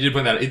actually glad you did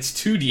point that out. It's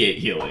 2d8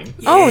 healing.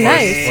 Oh,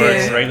 nice. For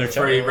a regular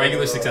For a check.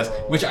 regular success.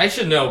 Which I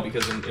should know,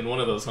 because in one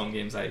of those home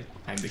games, I'm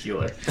the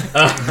healer.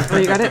 Oh,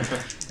 you got it?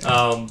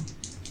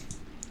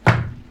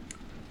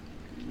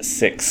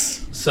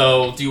 6.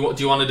 So, do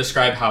you want to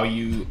describe how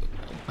you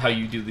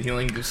do the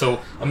healing? So,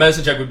 a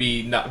medicine check would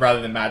be, not,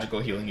 rather than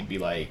magical healing, it'd be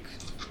like...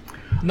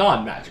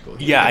 non-magical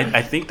healing. Yeah,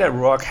 I think that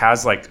Ruach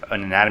has like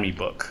an anatomy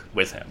book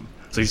with him,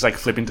 so he's like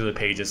flipping through the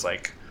pages,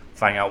 like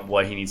finding out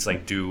what he needs to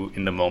like do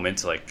in the moment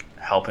to like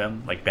help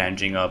him, like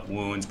bandaging up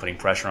wounds, putting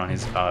pressure on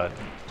his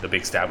the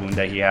big stab wound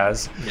that he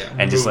has,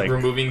 and just like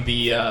removing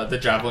the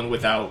javelin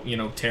without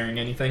tearing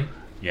anything.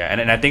 Yeah,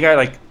 and I think I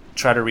like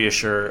try to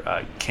reassure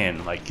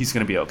Kin, like he's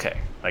gonna be okay,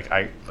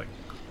 like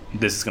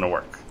this is gonna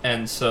work.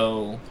 And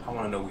so I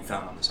want to know what we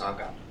found on this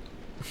hobgoblin.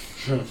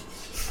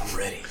 I'm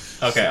ready.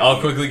 Okay, I'll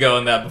quickly go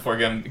on that before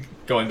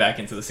going back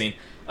into the scene.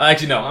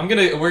 Actually, no.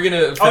 We're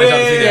gonna finish Oh, out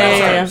the scene.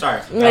 yeah.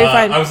 Sorry. No, you're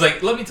fine. I was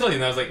like, let me tell you,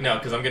 and I was like, no,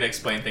 because I'm gonna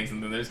explain things,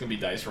 and then there's gonna be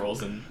dice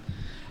rolls, and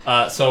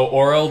so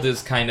Orald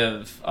is kind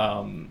of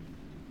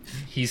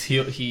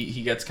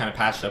he gets kind of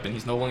patched up, and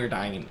he's no longer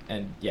dying,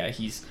 and yeah,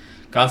 he's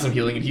got some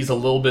healing, and he's a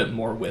little bit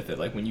more with it.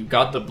 Like when you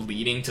got the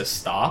bleeding to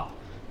stop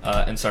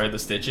and started the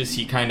stitches,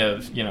 he kind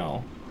of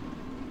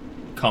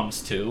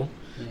comes to,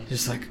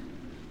 just like,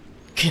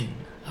 Kin.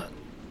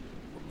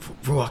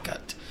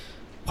 Ruach,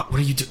 what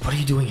are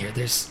you doing here?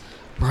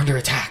 We're under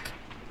attack.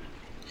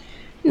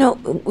 No,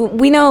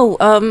 we know.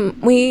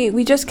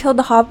 We just killed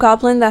the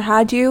hobgoblin that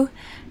had you,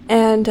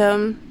 and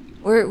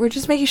we're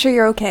just making sure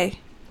you're okay.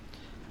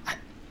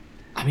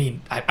 I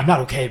mean, I'm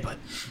not okay, but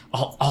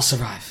I'll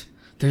survive.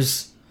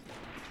 There's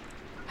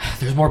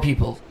more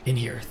people in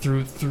here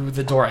through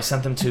the door. I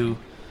sent them to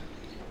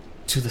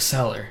the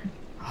cellar,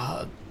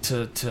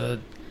 to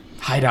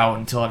hide out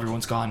until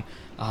everyone's gone.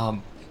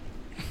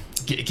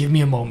 Give me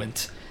a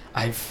moment.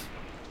 I've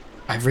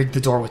rigged the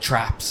door with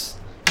traps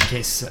in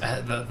case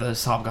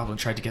the hobgoblin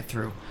tried to get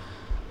through.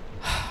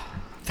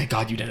 Thank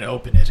God you didn't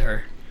open it,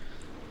 or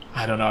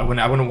I don't know.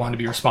 I wouldn't want to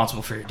be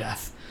responsible for your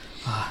death.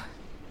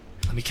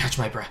 Let me catch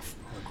my breath.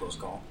 Close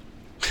call.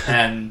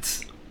 And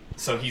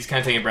so he's kind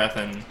of taking a breath,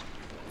 and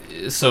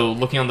so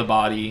looking on the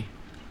body,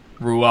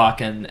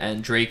 Ruach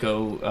and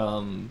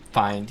Draco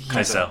find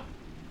Kaisel.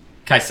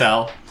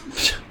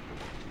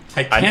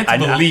 I can't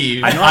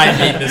believe I know I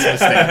made this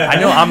mistake. I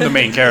know I'm the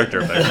main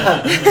character, but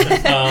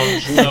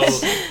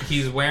so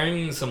he's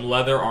wearing some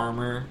leather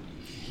armor.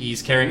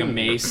 He's carrying a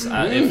mace.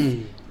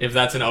 If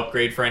that's an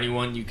upgrade for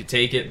anyone, you could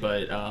take it.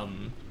 But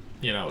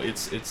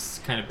it's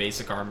kind of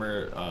basic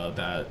armor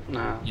that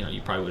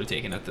you probably would have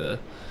taken at the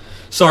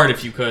start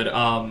if you could.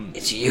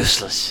 It's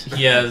useless.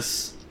 He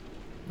has.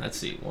 Let's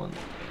see, one.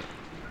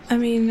 I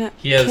mean,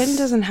 Kin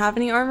doesn't have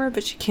any armor,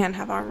 but she can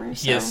have armor.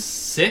 So. He has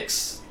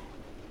 6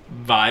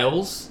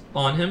 vials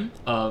on him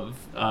of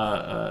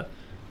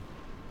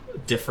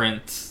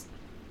different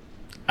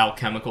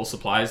alchemical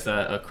supplies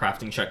that a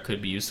crafting check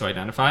could be used to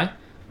identify.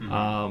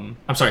 I'm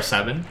sorry,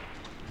 7.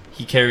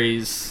 He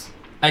carries...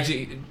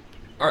 Actually,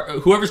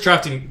 whoever's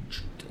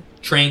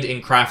trained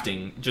in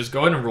crafting, just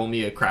go ahead and roll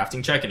me a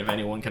crafting check, and if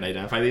anyone can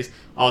identify these,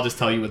 I'll just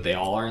tell you what they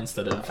all are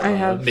instead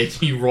of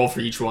making you roll for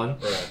each one.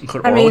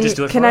 Could Oral just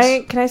do it can for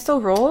us? Can I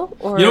still roll?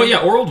 Or?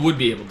 Orald would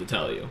be able to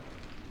tell you.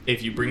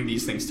 If you bring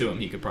these things to him,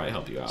 he could probably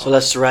help you out. So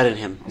let's threaten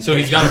him. So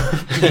he's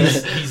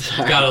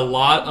got a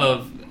lot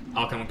of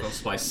alchemical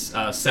supplies.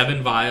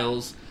 7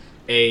 vials,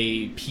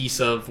 a piece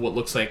of what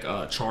looks like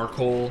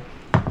charcoal,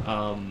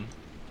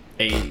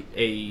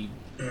 a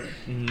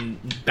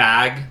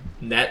bag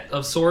net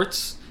of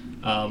sorts,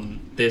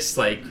 this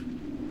like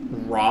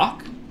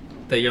rock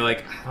that you're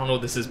like, I don't know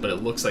what this is, but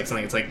it looks like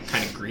something. It's like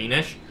kind of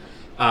greenish.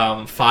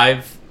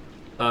 5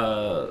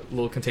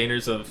 little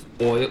containers of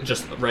oil,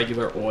 just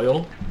regular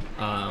oil.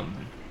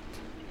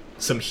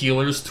 Some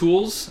healer's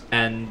tools,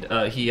 and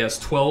he has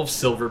 12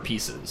 silver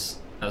pieces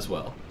as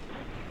well.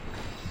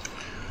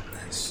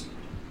 Nice.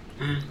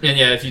 And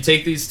yeah, if you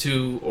take these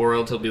to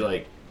Orald, he'll be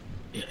like,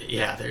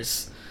 yeah,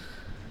 there's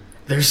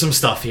some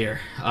stuff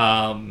here.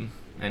 And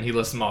he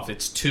lists them off.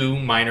 It's 2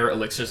 minor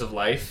elixirs of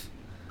life,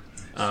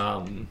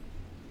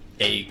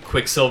 a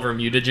quicksilver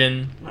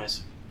mutagen,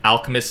 Nice.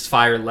 alchemist's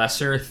fire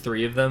lesser,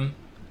 3 of them.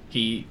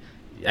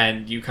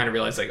 And you kind of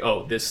realize, like,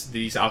 oh,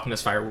 these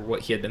alchemist fire were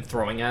what he had been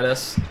throwing at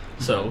us.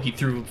 So he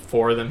threw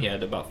 4 of them. He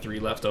had about 3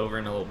 left over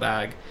in a little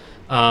bag.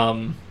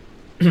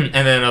 and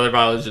then another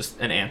bottle is just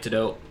an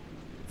antidote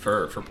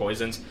for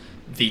poisons.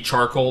 The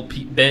charcoal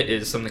bit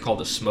is something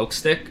called a smoke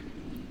stick.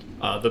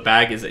 The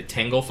bag is a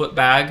tanglefoot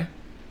bag,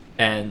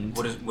 and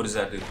what does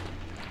that do?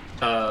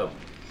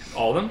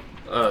 All of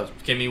them.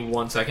 Give me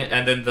 1 second.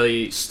 And then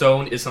the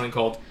stone is something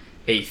called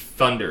a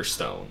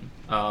thunderstone.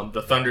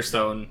 The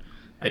thunderstone,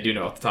 I do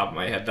know off the top of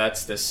my head,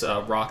 that's this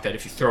rock that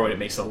if you throw it, it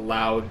makes a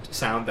loud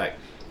sound that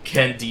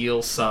can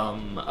deal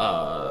some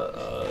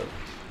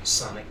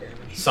Sonic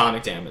damage.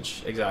 Sonic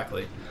damage,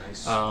 exactly.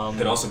 Nice.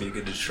 Could also be a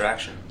good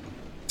distraction.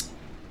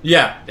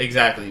 Yeah,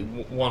 exactly.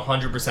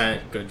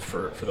 100% good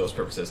for those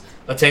purposes.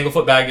 A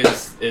tanglefoot bag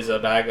is a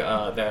bag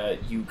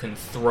that you can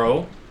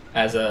throw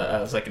as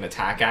like an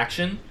attack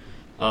action.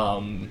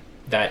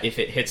 That if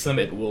it hits them,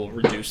 it will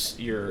reduce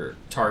your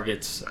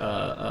target's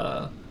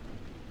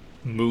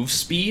move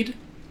speed,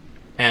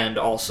 and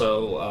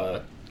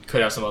also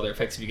could have some other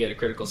effects if you get a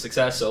critical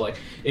success. So, like,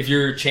 if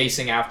you're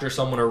chasing after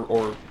someone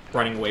or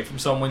running away from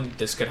someone,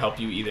 this could help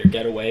you either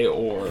get away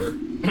or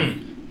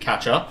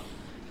catch up.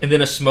 And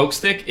then a smoke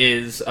stick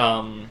is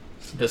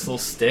this little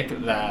stick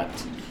that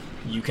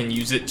you can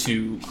use it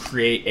to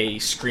create a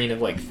screen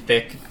of like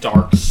thick,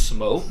 dark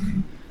smoke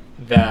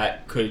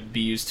that could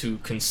be used to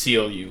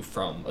conceal you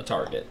from a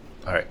target.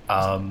 All right.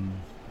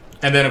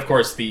 And then, of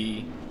course,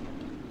 the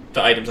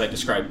items I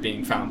described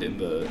being found in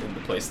the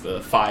place: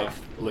 the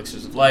 5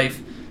 elixirs of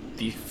life,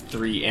 the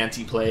 3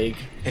 anti-plague,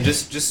 and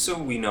just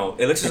so we know,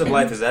 elixirs of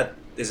life is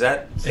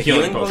that a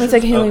healing potion? That's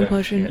like a healing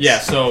potion. Yeah.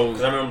 So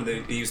because I remember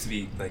it used to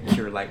be like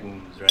cure light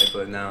wounds, right?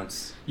 But now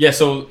it's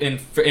So in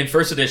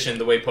first edition,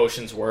 the way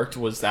potions worked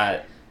was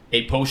that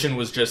a potion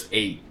was just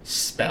a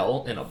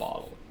spell in a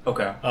bottle.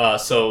 okay.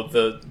 So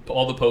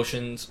all the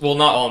potions, well,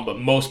 not all, but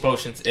most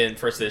potions in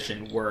first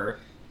edition were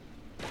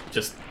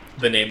just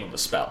the name of a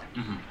spell.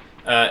 Mm-hmm.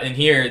 And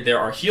here there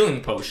are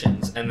healing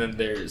potions, and then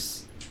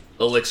there's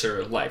elixir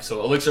of life.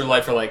 So elixir of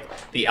life are like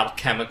the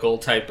alchemical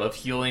type of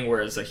healing,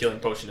 whereas a healing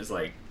potion is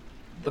like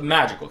the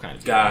magical kind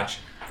of healing.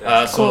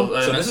 Gotcha. So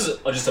this is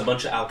just a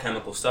bunch of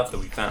alchemical stuff that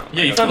we found.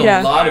 Yeah, you found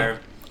a lot of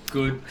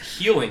good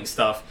healing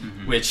stuff,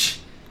 which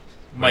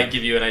might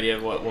give you an idea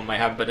of what might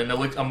happen.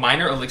 But a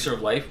minor elixir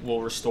of life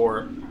will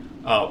restore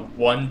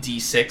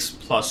 1d6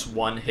 plus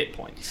 1 hit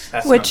points.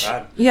 That's Which,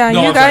 not bad. yeah,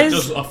 No, you I'm sorry, guys...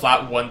 just a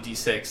flat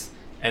 1d6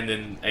 and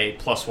then a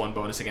plus 1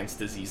 bonus against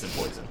disease and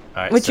poison.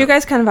 All right, Which you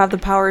guys kind of have the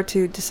power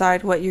to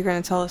decide what you're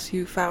going to tell us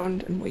you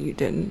found and what you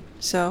didn't.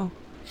 So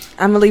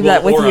I'm going to leave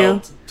that with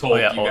you. Told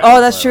you guys. Oh,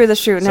 that's true.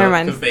 Never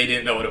mind. Because they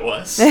didn't know what it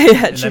was.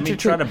 Yeah, Let me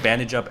try to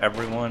bandage up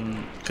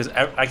everyone, because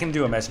I can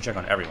do a medicine check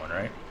on everyone,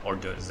 right? Or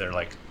do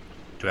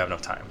we have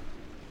enough time?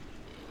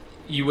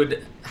 You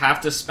would have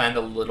to spend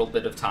a little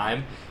bit of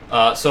time.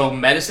 So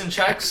medicine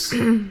checks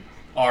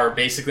are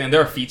basically, and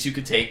there are feats you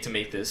could take to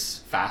make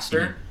this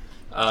faster.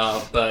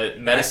 But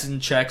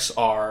medicine checks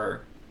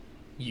are,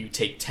 you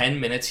take 10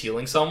 minutes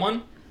healing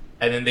someone,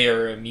 and then they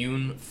are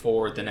immune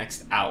for the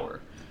next hour.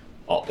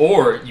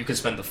 Or you could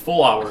spend the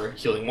full hour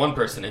healing one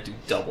person and do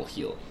double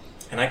heal.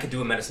 And I could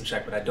do a medicine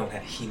check, but I don't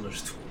have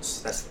healer's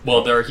tools.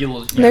 There are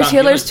healers. There's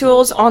healer's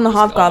tools on the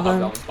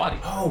hobgoblin. Body.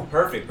 Oh,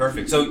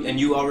 perfect. So, and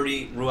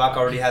Ruach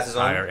already has his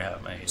own? I already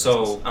have my healer's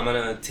So tools. I'm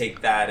going to take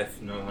that if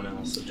no one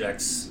else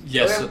objects.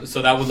 Yes, Okay.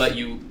 so that would let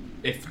you,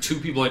 if 2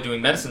 people are doing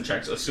medicine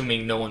checks,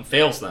 assuming no one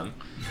fails them,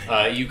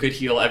 you could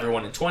heal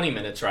everyone in 20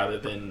 minutes rather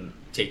than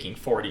taking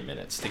 40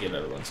 minutes to give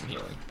everyone some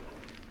healing.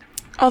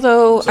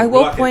 Although, So I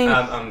will Ruach point...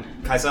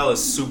 Kaisel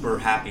is super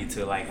happy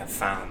to have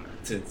found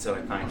to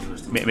find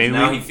healer's tools. Maybe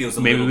now he feels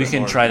a little we bit can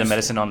more try the useful.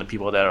 medicine on the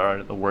people that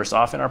are the worst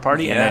off in our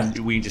party, Yeah. and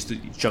then we just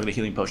chug the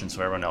healing potions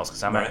for everyone else.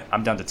 Because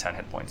I'm down to 10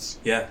 hit points.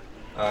 Yeah.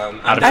 Out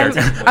of I'm-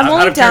 character. I'm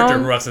only out of character.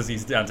 down- Ruach says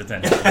he's down to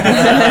 10.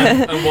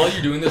 And while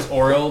you're doing this,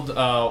 Orild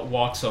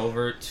walks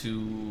over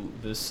to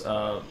this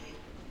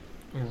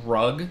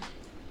rug.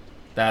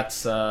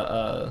 That's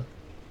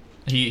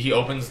he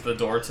opens the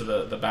door to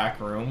the back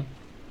room,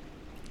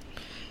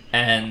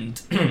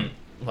 and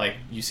like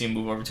you see him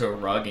move over to a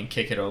rug and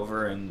kick it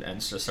over and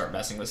just start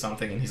messing with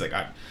something. And he's like,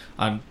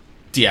 I'm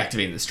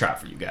deactivating this trap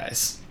for you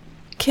guys.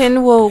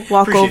 Kin will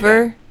walk Appreciate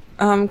over,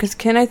 because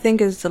Kin, I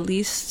think, is the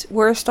least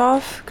worst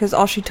off, because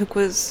all she took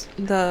was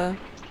the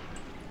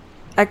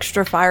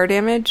extra fire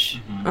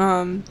damage.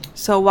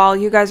 So while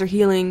you guys are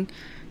healing,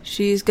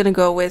 she's going to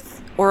go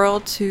with Oral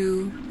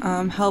to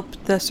help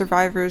the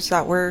survivors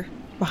that were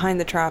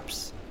behind the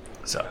traps.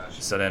 So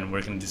then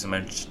we're going to do some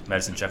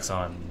medicine checks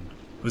on...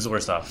 Who's the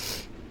worst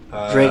off?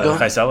 Draco?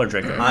 Kaisel or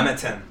Draco? I'm at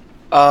 10.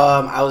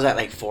 I was at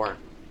like 4.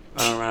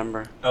 I don't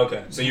remember.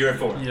 Okay, so you're at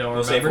 4. You don't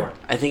We'll say remember?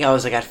 4. I think I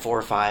was like at 4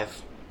 or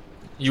 5.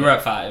 You were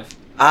at 5.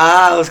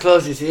 I was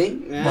close, you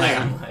see?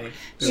 Yeah.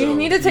 You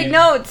need to take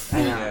notes.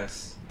 I know.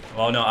 Yes.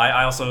 Well, no,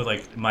 I also,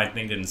 my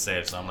thing didn't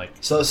save, so I'm like...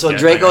 So Yeah,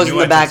 Draco's I in knew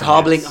I the back took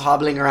some hits.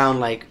 hobbling around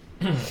like,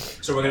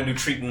 So we're gonna do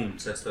treat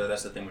wounds. That's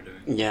the thing we're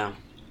doing. yeah.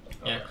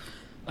 Yeah.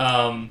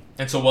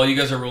 And so while you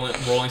guys are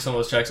rolling some of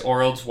those checks,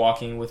 Orild's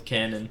walking with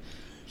Ken, and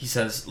he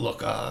says,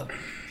 "Look,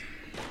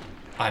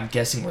 I'm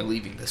guessing we're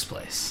leaving this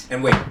place."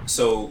 And wait,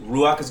 so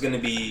Ruach is gonna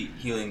be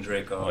healing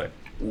Draco. Right.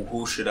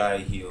 Who should I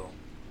heal?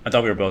 I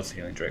thought we were both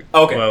healing Drake.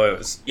 Okay.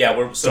 Wait. Yeah,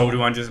 we're So do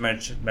you want to just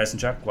medicine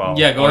check? Well,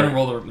 Yeah, go ahead and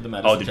roll the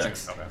medicine did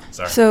checks. you? Okay,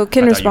 sorry. So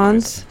Kin I thought you were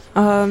responds,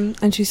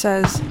 and she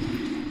says,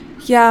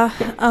 "Yeah,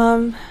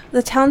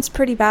 the town's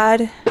pretty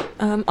bad.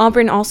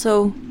 Auburn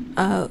also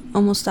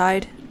almost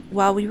died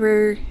while we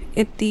were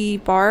at the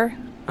bar.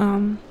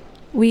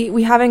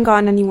 We haven't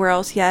gone anywhere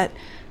else yet,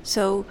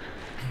 so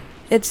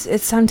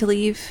it's time to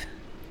leave."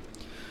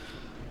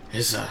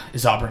 Is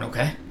Auburn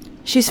okay?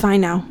 She's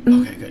fine now.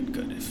 Okay,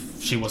 good.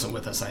 If she wasn't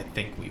with us, I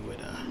think we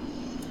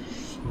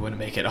wouldn't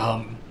make it.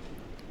 I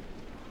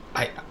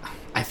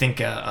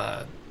think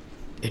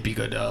it'd be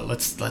good.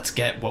 Let's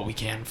get what we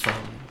can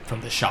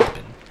from the shop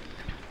and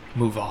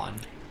move on.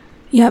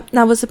 Yep,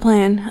 that was the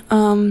plan.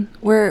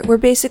 We're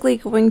basically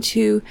going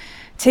to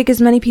take as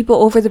many people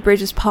over the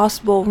bridge as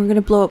possible. We're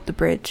gonna blow up the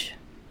bridge.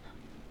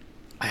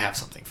 I have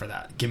something for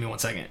that. Give me 1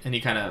 second. And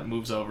he kind of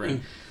moves over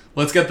and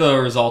let's get the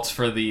results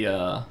for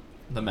the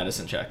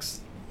medicine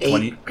checks.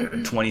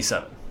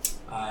 27.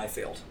 I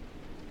failed.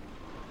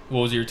 What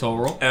was your total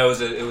roll? It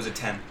was a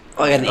 10.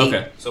 Oh, I got an 8.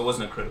 Okay, So it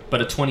wasn't a critical.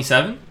 but a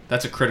 27.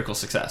 That's a critical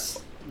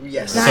success.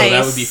 Yes. Nice. So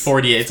that would be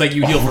 48. It's like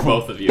you heal for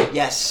both of you.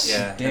 Yes.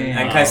 Yeah. Damn.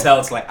 And Kaisel,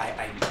 it's like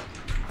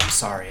I'm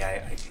sorry,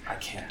 I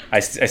can't. I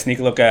sneak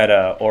a look at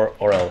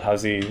Orel.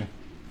 How's he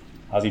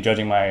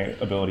judging my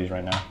abilities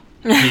right now?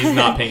 He's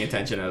not paying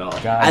attention at all.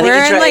 I God. think We're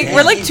he in, tried-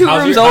 we're like 2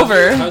 rooms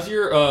over. How's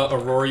your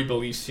Aurori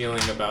beliefs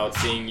feeling about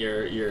seeing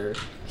your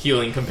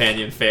healing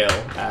companion fail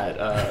at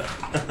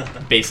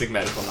basic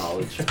medical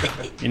knowledge?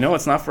 You know,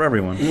 it's not for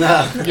everyone.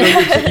 No.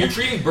 You're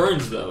treating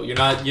burns though.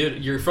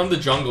 You're from the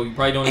jungle. You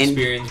probably don't And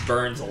experience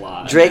burns a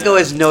lot. Draco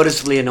is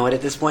noticeably annoyed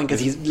at this point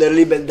because he's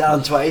literally been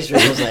down twice.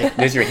 Draco's like,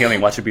 This is your healing.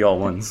 Watch it be all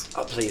ones.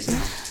 oh, please.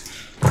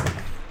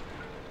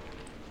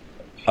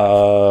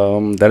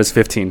 That is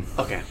 15.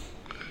 Okay.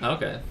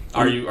 Okay.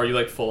 Are you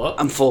like full up?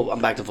 I'm full.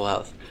 I'm back to full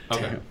health.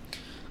 Okay.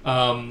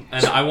 And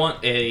I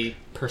want a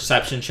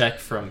perception check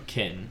from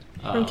Kin.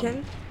 From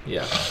Kin?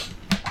 Yeah.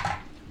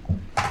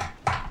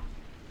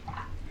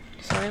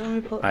 Sorry, let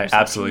me pull up I perception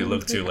absolutely real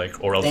look to quick.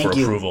 like Orel Thank for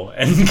you. approval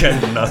and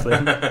get nothing.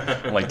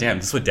 I'm like, damn,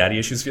 this is what daddy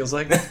issues feels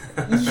like.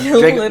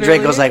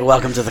 Draco's like,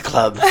 welcome to the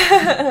club.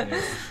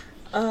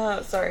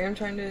 Sorry, I'm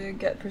trying to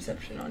get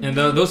perception on And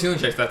you. those healing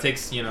checks, that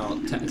takes 10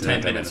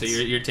 minutes. So minutes.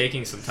 you're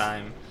taking some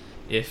time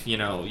if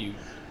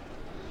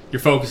you're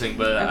focusing,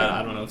 but Okay.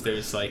 I don't know if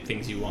there's like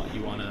things you want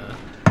to.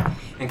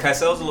 And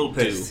Kaisel's a little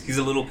pissed. He's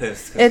a little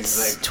pissed. 'Cause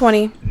It's he's like,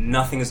 20.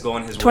 nothing is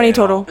going his 20 way. at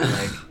all. total.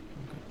 Like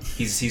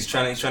he's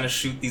trying to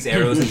shoot these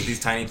arrows into these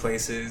tiny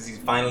places. He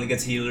finally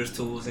gets healer's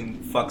tools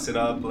and fucks it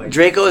up. Like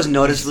Draco is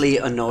noticeably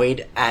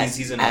annoyed at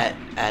He's annoyed.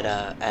 at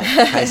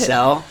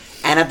Kaisel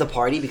and at the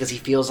party because he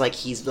feels like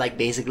he's like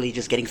basically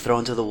just getting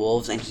thrown to the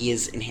wolves, and he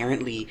is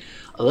inherently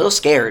a little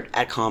scared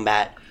at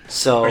combat.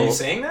 So Are you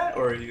saying that,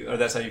 or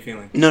that's how you're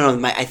feeling? No,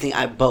 I think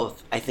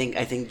both. I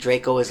think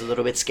Draco is a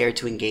little bit scared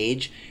to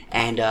engage,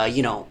 and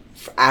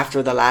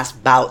after the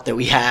last bout that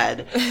we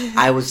had,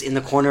 I was in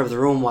the corner of the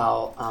room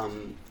while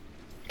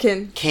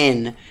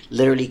Kin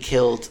literally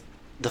killed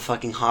the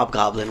fucking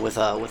hobgoblin with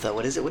a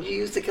what is it? What did you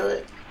use to kill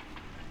it?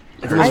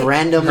 Like the most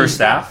random. Her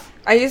staff?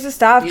 I used a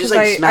staff You just,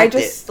 because like, I smacked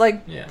just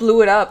Yeah.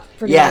 blew it up.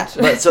 Pretty Yeah,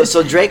 much. but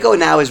so Draco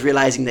now is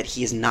realizing that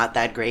he is not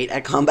that great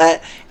at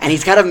combat, and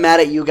he's kind of mad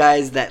at you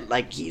guys that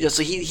like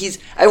he's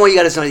I want you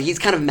guys to know he's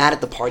kind of mad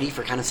at the party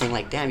for kind of saying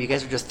like, damn, you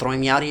guys are just throwing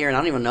me out here, and I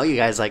don't even know you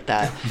guys like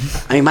that.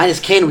 I mean, minus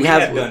Kane, we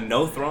have done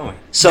no throwing.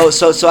 so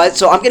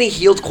I'm getting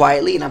healed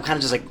quietly, and I'm kind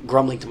of just like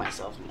grumbling to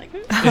myself. I'm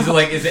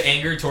like, Is it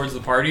anger towards the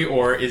party,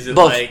 or is it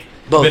Both. like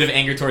Both. a bit of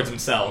anger towards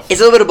himself?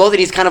 it's a little bit of both, and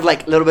he's kind of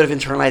like a little bit of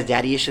internalized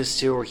daddy issues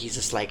too, where he's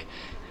just like,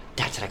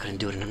 Dad said I couldn't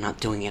do it, and I'm not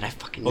doing it. I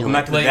fucking knew Welcome it.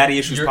 back to the Daddy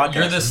Issues you're, podcast.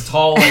 You're this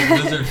tall like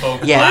lizard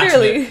folk, Yeah.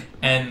 blacksmith, Literally.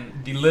 and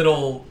the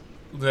little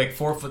like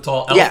 4 foot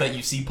tall elf Yeah. that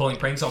you see pulling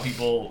pranks on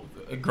people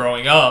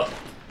growing up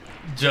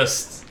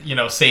just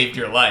saved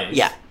your life.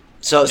 Yeah.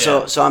 So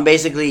Yeah. I'm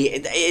basically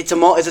it's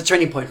a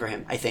turning point for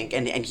him, I think,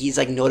 and he's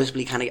like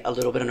noticeably kind of a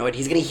little bit annoyed.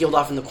 He's getting healed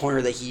off in the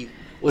corner that he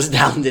was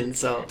downed in.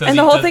 So Does And he-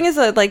 the whole does- thing is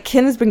that like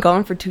Kin has been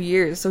gone for 2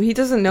 years, so he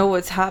doesn't know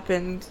what's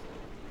happened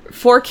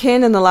for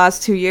Kin in the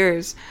last 2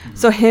 years.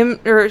 So him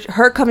or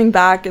her coming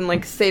back and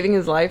like saving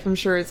his life, I'm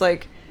sure it's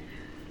like,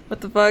 what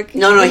the fuck?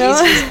 No, You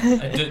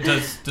know?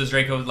 Does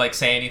Draco like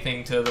say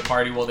anything to the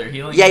party while they're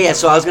healing? yeah.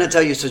 So I was gonna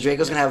tell you. So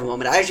Draco's gonna have a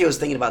moment. I actually was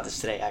thinking about this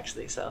today,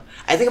 actually. So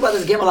I think about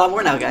this game a lot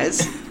more now, guys.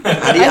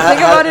 I think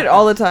about it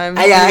all the time.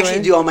 I anyway.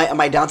 actually do on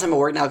my downtime at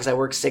work now because I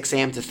work 6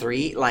 a.m. to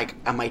 3. Like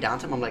on my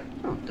downtime, I'm like,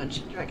 oh,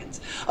 Dungeons and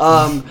Dragons.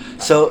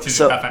 So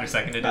Pathfinder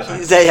Second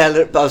Edition.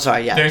 yeah. Oh,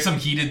 sorry. Yeah. There's some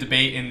heated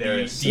debate in There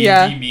the is. D&D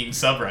Yeah. meme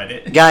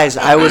subreddit. Guys,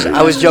 I was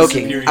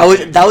joking.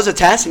 That was a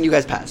test, and you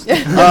guys passed.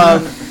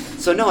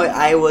 So no,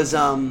 I was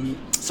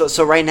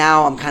so right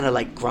now I'm kind of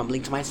like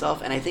grumbling to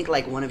myself, and I think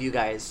like one of you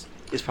guys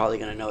is probably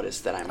gonna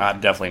notice that I'm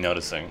definitely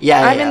noticing.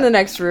 Yeah, I'm in the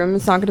next room.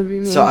 It's not gonna be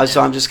me. So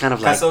I'm just kind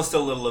of like. Caicedo's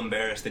still a little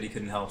embarrassed that he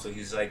couldn't help, so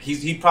he's like,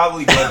 he'd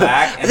probably go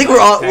back. And I think we're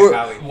all.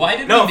 Why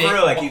did no, we for name,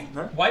 real,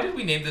 like, why did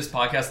we name this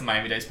podcast the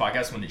Miami Dice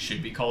podcast when it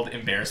should be called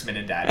Embarrassment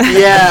and Daddy?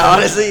 Yeah,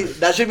 honestly,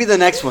 that should be the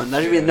next one.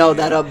 That should be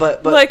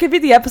but well, it could be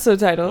the episode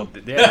title.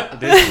 Yeah,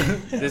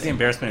 this is the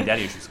Embarrassment and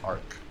Daddy Issues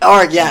arc.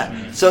 Arc,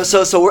 yeah.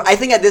 So I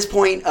think at this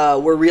point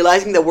we're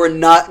realizing that we're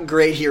not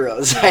great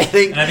heroes. I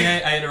think. And I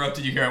think I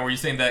interrupted you here. Were you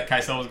saying that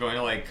Kaisel was going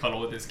to like cuddle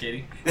with his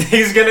kitty?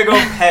 He's gonna go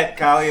pet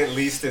Kali at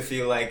least to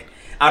feel like,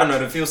 I don't know,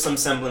 to feel some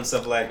semblance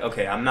of like,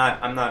 okay, I'm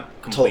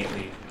not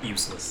completely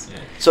useless.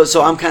 Yeah.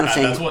 So I'm kind of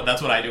saying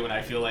that's what I do when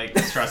I feel like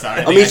stressed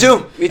out. Me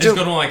too. I just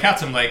go to one of my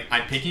cats. I'm like,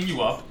 I'm picking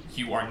you up.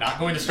 You are not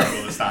going to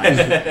struggle this time.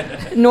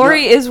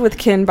 Nori is with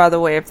Kin, by the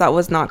way, if that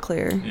was not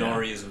clear.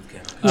 Nori is with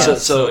Ken.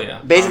 So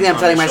basically, I'm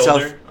telling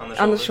myself.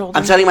 On the shoulder.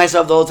 I'm telling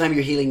myself the whole time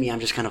you're healing me, I'm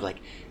just kind of like,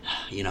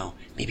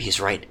 maybe he's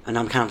right. And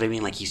I'm kind of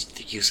being like, he's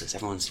useless.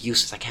 Everyone's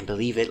useless. I can't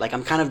believe it. Like,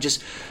 I'm kind of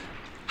just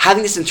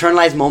having this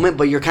internalized moment,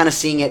 but you're kind of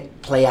seeing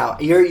it play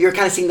out. You're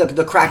kind of seeing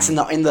the cracks in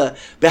the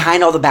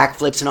behind all the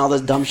backflips and all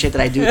the dumb shit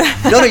that I do.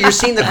 No, you're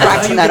seeing the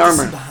cracks in that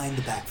armor. Behind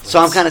the backflips. So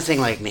I'm kind of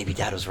saying like, maybe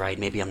Dad was right.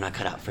 Maybe I'm not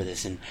cut out for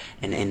this. And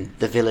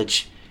the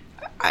village,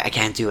 I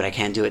can't do it. I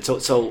can't do it.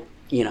 So.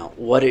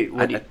 What do you...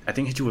 I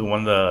think I hit you with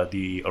one of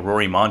the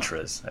Aurori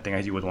mantras. I think I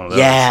hit you with one of those.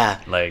 Yeah.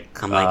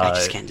 Like, I'm like, I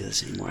just can't do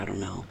this anymore. I don't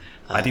know.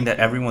 I think that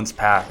everyone's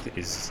path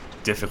is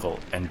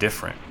difficult and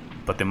different,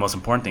 but the most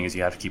important thing is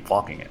you have to keep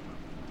walking it.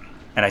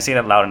 And I say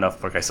that loud enough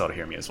for Kaisel to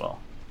hear me as well.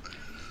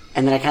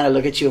 And then I kind of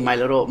look at you and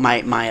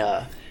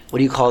my what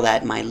do you call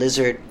that? My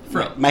lizard...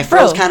 Frill. My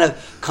frills kind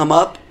of come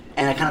up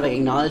and I kind of like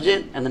acknowledge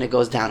it and then it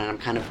goes down and I'm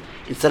kind of...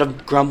 Instead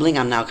of grumbling,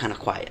 I'm now kind of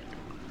quiet.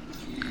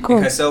 Cool.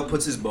 And Kaisel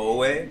puts his bow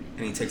away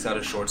and he takes out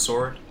a short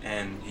sword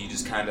and he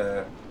just kind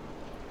of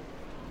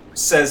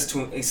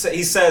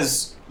he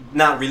says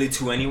not really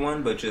to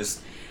anyone, but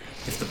just,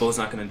 if the bow's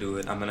not gonna do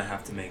it, I'm gonna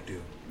have to make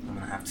do. I'm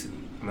gonna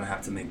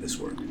have to make this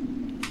work.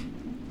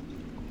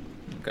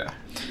 Okay.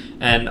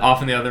 And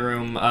off in the other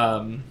room,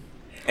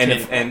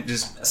 and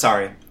just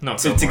sorry. No.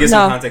 To give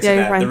some context to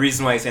you're that, fine. the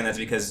reason why he's saying that is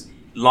because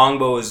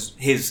longbow is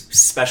his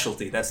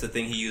specialty. That's the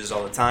thing he uses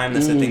all the time.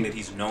 That's the thing that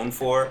he's known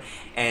for.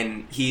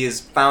 And he has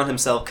found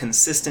himself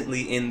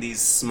consistently in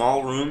these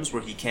small rooms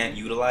where he can't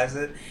utilize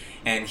it.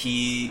 And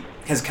he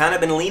has kind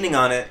of been leaning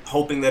on it,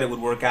 hoping that it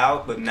would work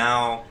out. But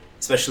now,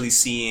 especially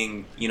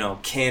seeing,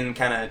 Kin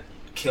kind of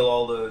kill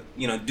all the,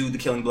 do the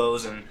killing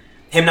blows and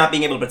him not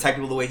being able to protect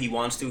people the way he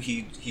wants to,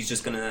 he's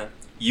just going to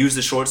use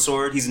the short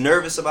sword. He's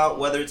nervous about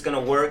whether it's going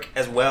to work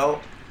as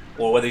well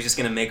or whether he's just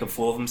going to make a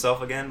fool of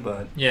himself again.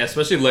 But yeah,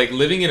 especially like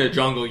living in a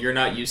jungle, you're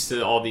not used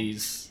to all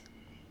these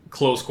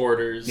close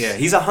quarters. Yeah,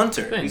 he's a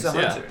hunter. Things, He's a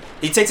hunter. Yeah.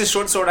 He takes his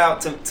short sword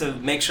out to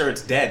make sure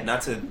it's dead,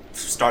 not to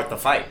start the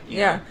fight.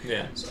 Yeah.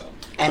 Yeah. So.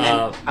 And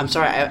I'm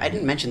sorry, I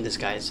didn't mention this,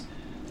 guys.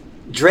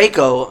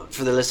 Draco,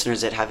 for the listeners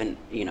that haven't,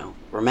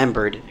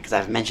 remembered, because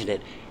I've mentioned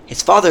it,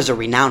 his father's a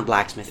renowned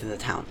blacksmith in the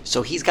town.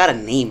 So he's got a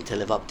name to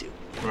live up to.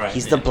 Right.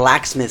 He's the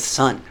blacksmith's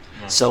son.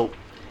 Right. So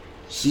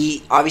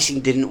he obviously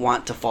didn't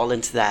want to fall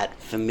into that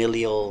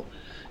familial,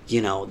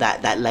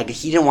 that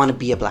legacy. He didn't want to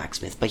be a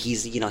blacksmith, but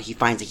he's, he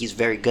finds that he's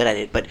very good at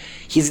it. But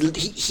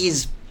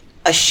he's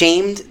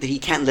ashamed that he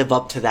can't live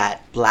up to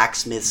that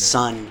blacksmith's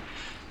son,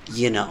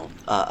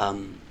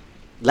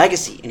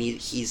 legacy, and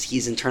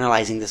he's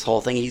internalizing this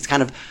whole thing. He's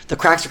kind of, the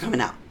cracks are coming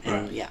out,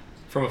 and right. Yeah.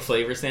 From a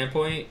flavor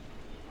standpoint,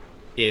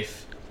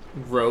 if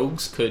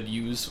rogues could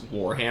use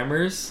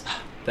warhammers,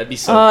 that'd be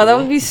so. Oh, cool. that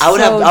would be so.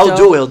 I would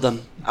dual wield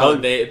them.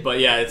 But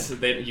yeah,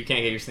 you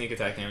can't get your sneak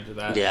attack damage with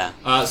that.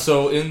 Yeah.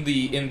 So in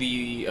the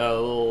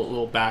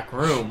little back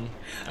room,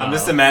 I'm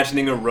just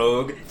imagining a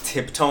rogue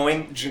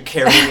tiptoeing,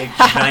 carrying a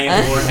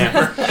giant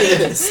warhammer.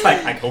 It's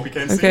like, I hope he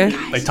can't see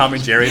me. Like Tom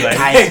and Jerry, like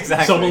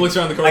exactly. Someone looks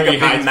around the corner, like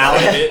a big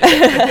mallet.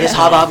 His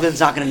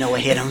hobgoblin's not gonna know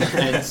what hit him.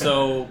 And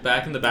so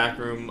back in the back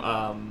room,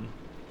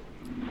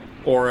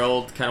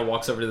 Oreld kind of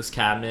walks over to this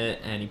cabinet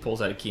and he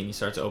pulls out a key and he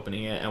starts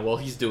opening it. And while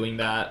he's doing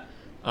that,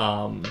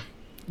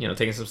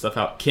 taking some stuff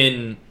out,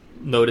 Kin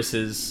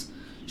notices,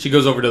 she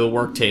goes over to the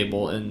work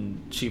table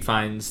and she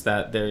finds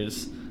that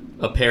there's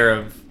a pair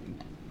of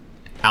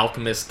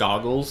alchemist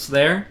goggles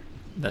there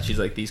that she's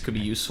like, these could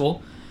be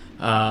useful.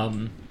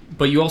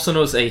 But you also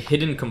notice a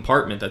hidden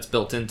compartment that's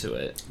built into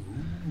it.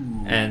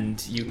 Ooh,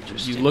 and you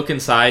look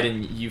inside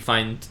and you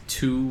find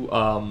two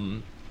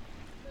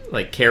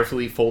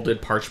carefully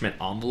folded parchment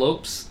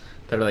envelopes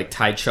that are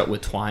tied shut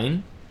with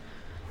twine.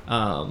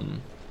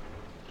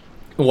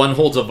 One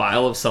holds a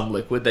vial of some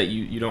liquid that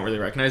you don't really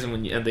recognize,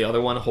 and the other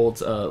one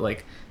holds a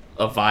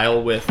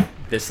vial with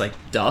this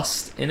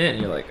dust in it, and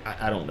you're like,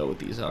 I don't know what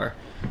these are.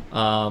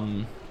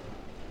 And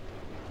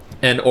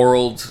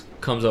Oreld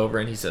comes over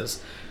and he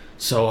says,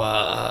 so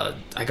I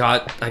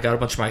got a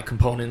bunch of my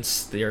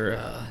components.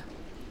 They're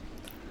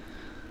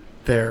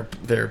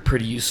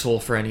pretty useful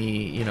for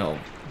any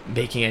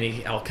making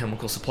any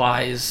alchemical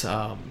supplies.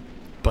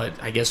 But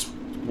I guess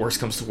worst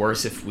comes to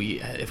worst, if we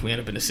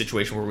end up in a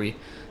situation where we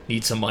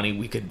need some money,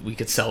 we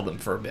could sell them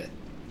for a bit.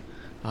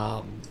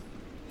 And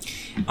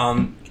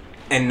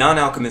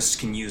non-alchemists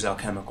can use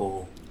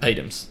alchemical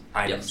Items,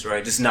 yes.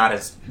 Right? Just not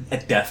as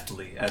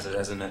deftly as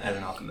an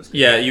alchemist.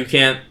 Yeah, you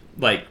can't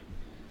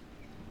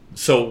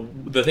So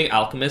the thing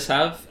alchemists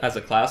have as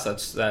a class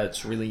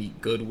that's really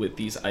good with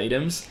these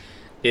items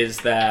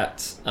is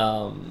that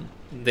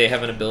they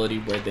have an ability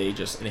where they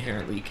just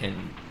inherently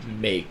can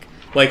make,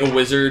 like a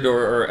wizard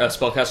or a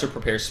spellcaster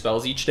prepares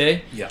spells each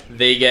day. Yeah,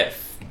 they get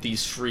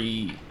these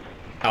free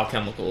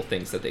alchemical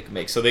things that they can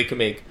make. So they can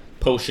make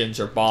potions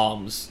or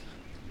bombs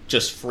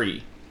just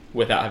free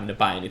without having to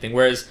buy anything.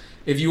 Whereas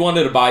if you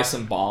wanted to buy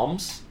some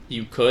bombs,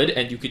 you could,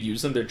 and you could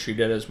use them. They're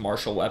treated as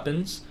martial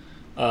weapons.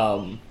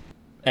 And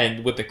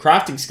with the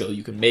crafting skill,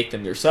 you can make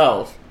them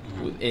yourself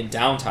in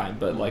downtime,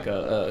 but like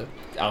a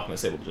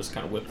alchemist able to just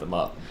kind of whip them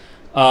up.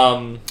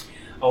 I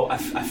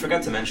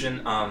forgot to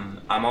mention,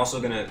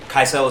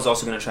 Kaisel is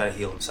also gonna try to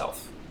heal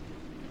himself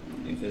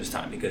for this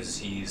time because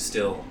he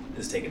still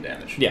is taking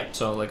damage. Yeah,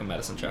 so like a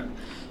medicine check.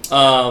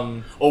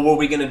 Or were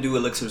we gonna do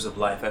elixirs of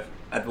life?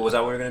 Was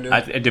that what we were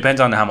gonna do? It depends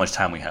on how much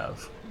time we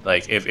have.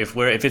 Like if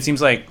it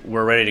seems like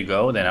we're ready to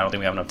go, then I don't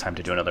think we have enough time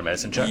to do another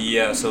medicine check.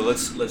 Yeah, so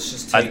let's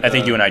just take. I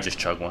think you and I just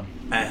chug one.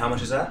 And how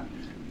much is that?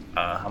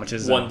 How much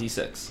is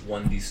 1d6.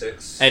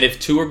 1d6. And if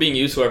 2 are being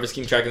used, whoever's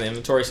keeping track of the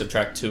inventory,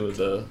 subtract 2 of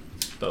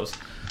those.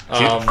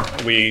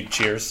 We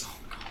cheers.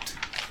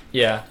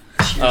 Yeah.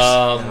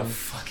 A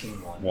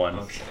fucking one.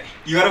 Okay.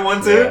 You got a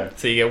 1 too? Yeah.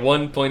 So you get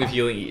 1 point of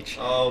healing each.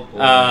 Oh boy.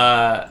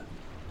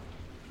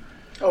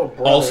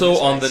 Also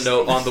on the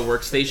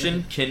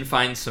workstation, Kin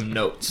finds some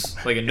notes,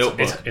 like a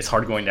notebook. It's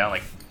hard going down,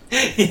 like.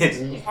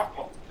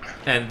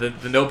 And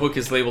the notebook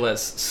is labeled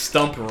as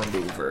stump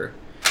remover,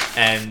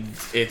 and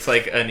it's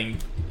like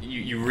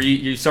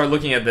you start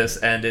looking at this,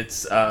 and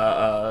it's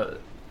a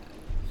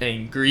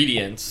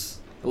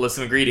list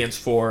of ingredients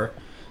for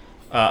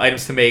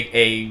items to make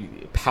a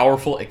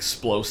powerful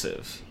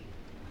explosive.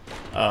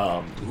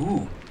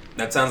 Ooh,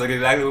 that sounds like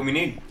exactly what we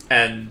need.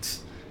 And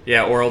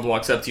yeah, Orald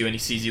walks up to you and he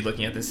sees you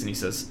looking at this and he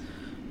says,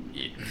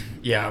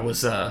 "Yeah, I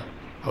was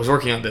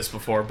working on this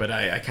before, but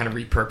I kind of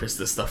repurposed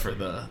this stuff for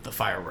the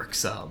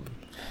fireworks. And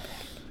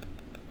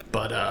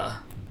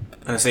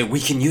I say we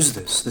can use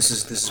this. This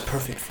is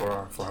perfect for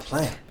our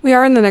plan." We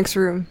are in the next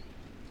room.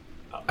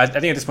 I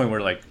think at this point we're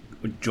like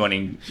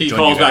joining. He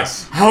calls back,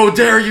 "How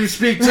dare you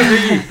speak to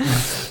me?"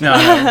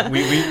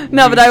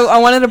 No, but I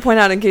wanted to point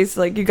out in case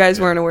like you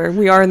guys weren't aware,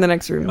 we are in the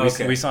next room.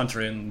 Okay. We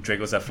saunter in.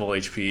 Draco's at full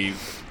HP.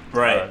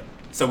 Right.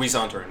 So we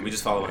saunter in. We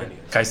just follow behind you.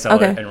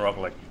 Kaisel and Rob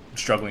are like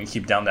struggling to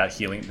keep down that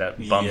healing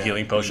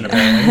potion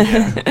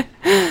apparently.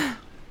 Yeah.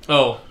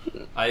 Oh,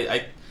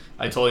 I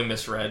totally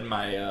misread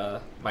my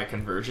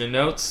conversion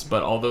notes,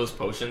 but all those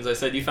potions I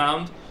said you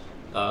found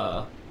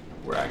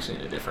were actually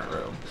in a different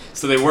room.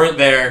 So they weren't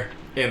there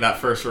in that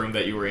first room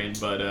that you were in,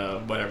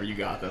 but whatever, you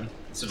got them.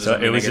 So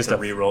it was just to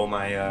re-roll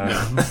my.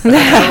 No.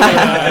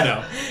 I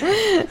know.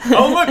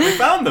 Oh look, we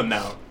found them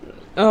now.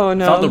 Oh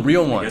no! Found the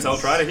real ones. I guess I'll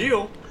try to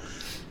heal.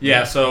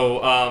 Yeah.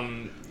 So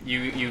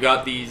you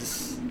got the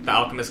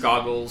alchemist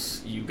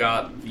goggles. You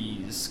got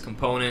these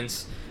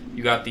components.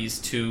 You got these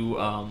 2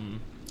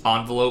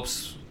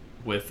 envelopes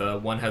with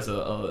one has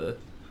an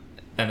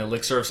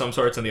elixir of some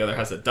sorts and the other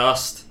has a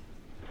dust.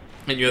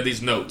 And you have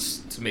these notes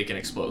to make an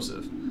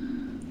explosive.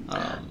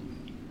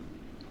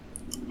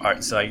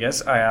 Alright, so I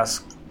guess I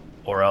asked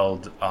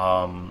Oreld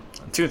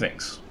 2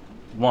 things.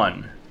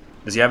 1,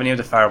 does he have any of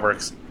the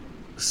fireworks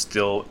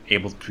still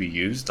able to be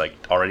used, like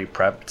already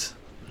prepped?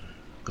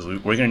 Because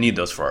we're going to need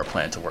those for our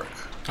plan to work.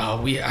 I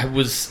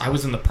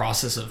was in the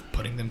process of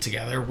putting them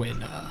together when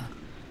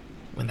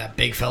that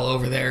big fellow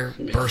over there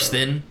burst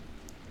in.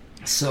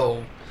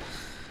 So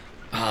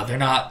they're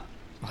not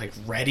like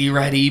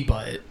ready,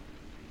 but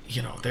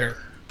you know, they're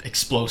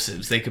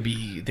explosives. They could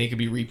be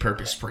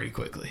repurposed pretty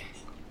quickly.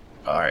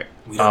 All right.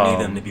 We don't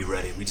need them to be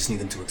ready. We just need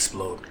them to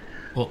explode.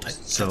 Well,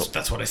 that's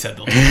what I said.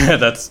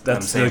 that's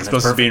the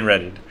explosives being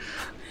readied.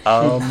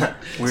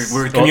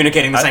 We're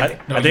communicating the same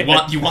thing.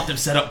 No, you want them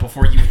set up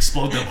before you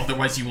explode them,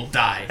 otherwise you will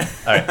die.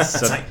 All right.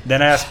 So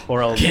then I asked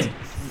Oreld. Kin,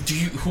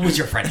 who is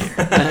your friend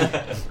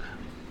here?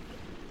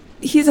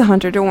 He's a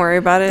hunter. Don't worry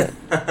about it.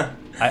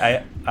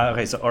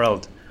 Okay. So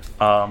Oreld,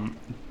 on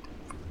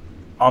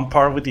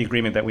par with the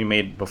agreement that we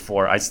made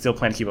before, I still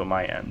plan to keep at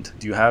my end.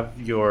 Do you have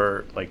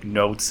your like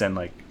notes and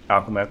like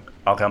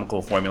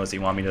alchemical formulas that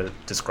you want me to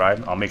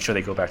describe? I'll make sure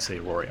they go back to the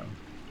Aurorium.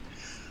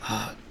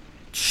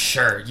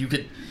 Sure. You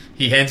could.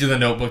 He hands you the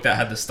notebook that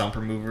had the stump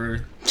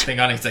remover thing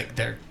on it. He's like,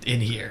 they're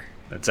in here.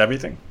 That's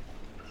everything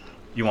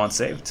you want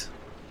saved.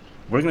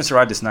 We're going to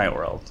survive this night,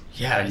 Oreld.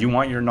 Yeah. And you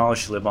want your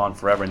knowledge to live on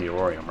forever in the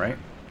Aurorium, right?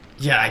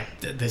 Yeah.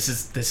 This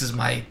is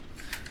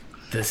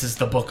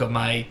the book of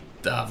my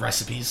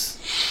recipes.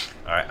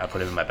 All right. I'll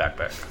put it in my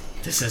backpack.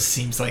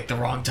 Seems like the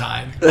wrong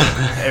time.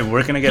 Hey,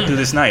 we're going to get through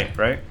this night,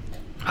 right?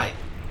 I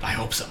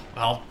hope so.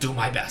 I'll do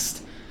my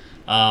best.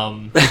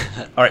 All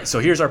right. So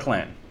here's our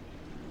plan.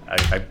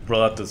 I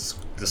roll out the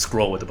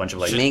scroll with a bunch of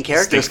like main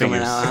characters stick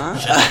coming figures. out,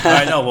 huh?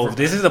 I know. Well,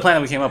 this is the plan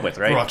that we came up with,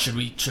 right? Rock, should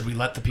we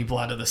let the people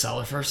out of the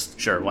cellar first?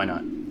 Sure, why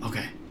not?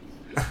 Okay.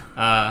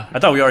 I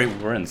thought we already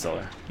were in the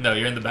cellar. No,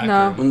 you're in the back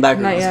No. room. In the back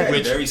room. Not This yet. guy's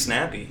Which- very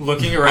snappy.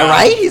 Looking around. All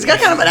right, he's got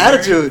kind of an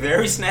attitude.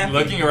 Very snappy.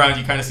 Looking around,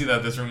 you kind of see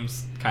that this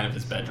room's kind of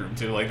his bedroom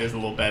too. Like there's a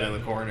little bed in the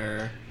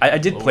corner. I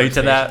did Little play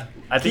to workstation. that.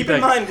 I think Keep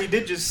in that, mind, we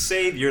did just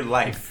save your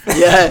life.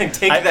 Yeah.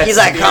 Take that He's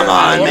like, spear "Come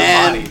out on, of your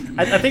man."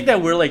 body. I think that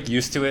we're like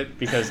used to it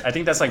because I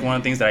think that's like one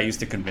of the things that I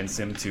used to convince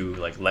him to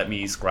like let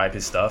me scribe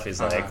his stuff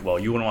is like, well,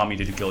 you wouldn't want me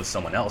to go to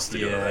someone else to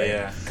do it, right?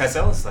 Yeah.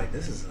 Kaisella's like,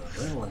 this is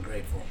a little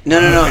ungrateful.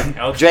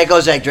 No.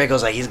 Draco's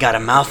like, he's got a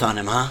mouth on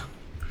him, huh?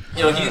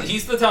 You know,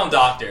 he's the town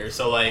doctor,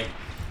 so like.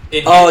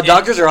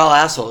 Doctors are all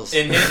assholes.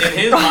 In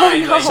his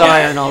mind, like,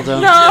 Sorry, yeah, Arnaldo.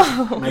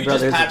 No. My you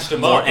brother's just patched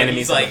him more up. And enemies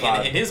he's than like, the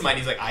pod. in his mind,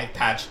 he's like, I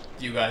patched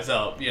you guys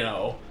up,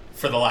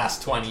 for the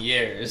last 20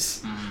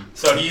 years.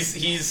 So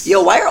he's.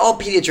 Yo, why are all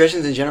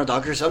pediatricians and general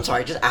doctors? I'm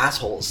sorry, just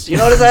assholes. You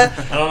notice that?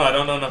 I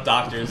don't know enough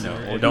doctors.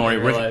 Well, don't worry,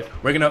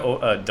 we're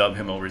gonna dub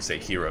him over to say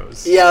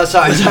heroes. Yeah,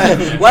 sorry.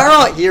 Why are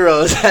all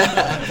heroes?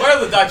 Why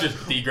are the doctors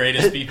the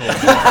greatest people? in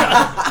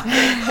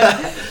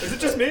America? Is it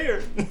just me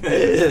or?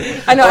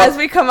 I know. As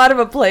we come out of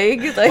a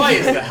plague, like Why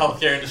is the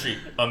healthcare industry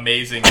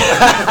amazing in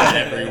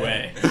every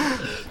way?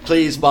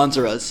 Please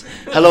sponsor us.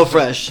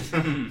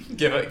 HelloFresh,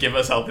 Give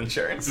us health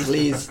insurance.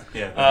 please.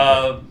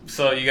 Yeah.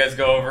 So you guys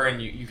go over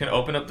and you can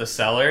open up the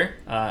cellar,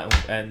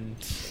 and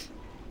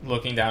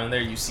looking down in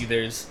there, you see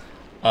there's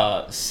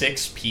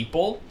 6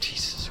 people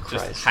Jesus just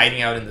Christ.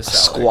 hiding out in the A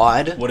cellar.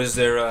 squad? What is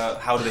their?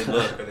 How do they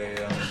look?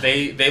 Are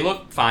they? They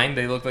look fine.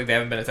 They look like they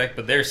haven't been attacked,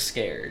 but they're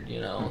scared.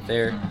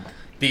 They're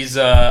these.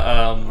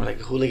 Or like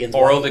hooligans.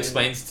 Orald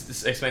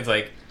explains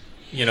like,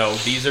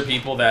 these are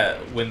people that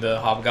when the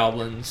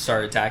hobgoblins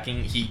started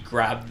attacking, he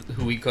grabbed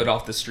who he could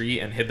off the street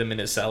and hid them in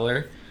his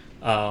cellar,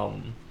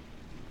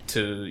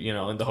 to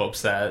in the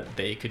hopes that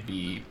they could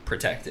be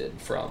protected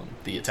from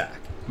the attack.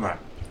 Right.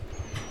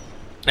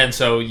 And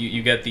so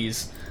you get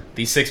these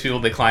 6 people.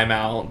 They climb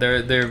out.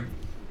 They're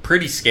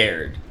pretty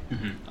scared,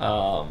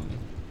 but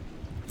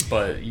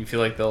you feel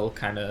like they'll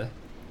kind of.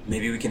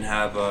 Maybe we can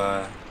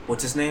have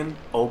what's his name?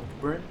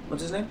 Oberyn?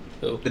 What's his name?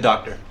 Who? The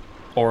doctor.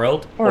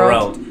 Orald.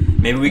 Oreld.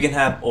 Maybe we can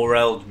have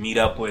Oreld meet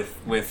up with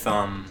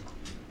Oberyn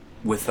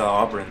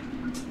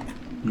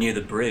near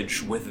the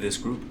bridge with this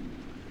group,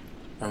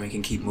 and we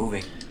can keep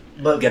moving.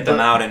 But Get them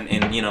out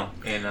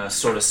in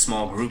sort of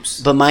small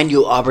groups. But mind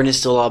you, Auburn is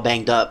still all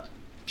banged up.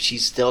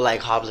 She's still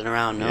like hobbling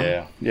around, no?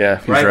 Yeah,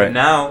 he's Right, right. but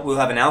now we'll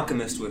have an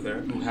alchemist with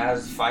her who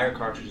has fire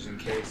cartridges in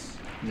case.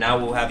 Now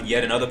we'll have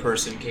yet another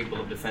person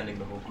capable of defending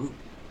the whole group.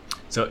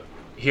 So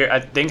here, I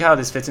think how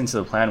this fits into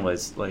the plan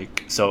was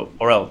like, so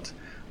Orelt,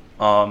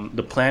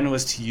 the plan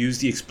was to use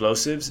the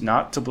explosives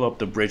not to blow up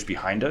the bridge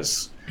behind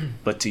us,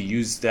 but to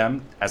use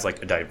them as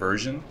like a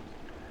diversion,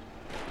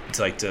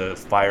 to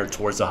fire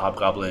towards the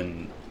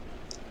hobgoblin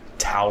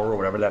tower or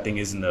whatever that thing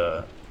is in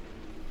the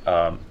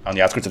on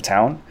the outskirts of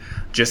town,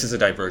 just as a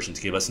diversion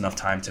to give us enough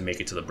time to make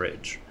it to the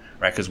bridge,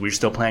 right? Because we're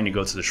still planning to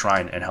go to the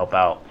shrine and help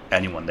out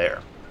anyone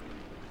there.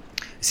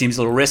 It seems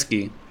a little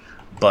risky,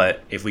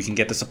 but if we can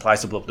get the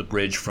supplies to blow up the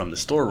bridge from the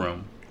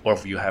storeroom, or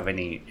if you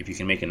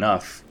can make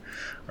enough,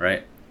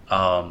 right,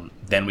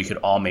 then we could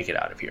all make it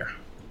out of here.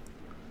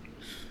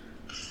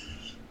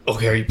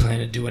 Okay, are you planning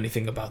to do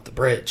anything about the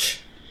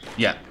bridge?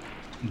 Yeah,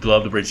 blow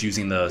up the bridge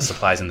using the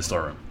supplies in the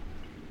storeroom.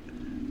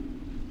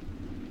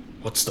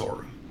 What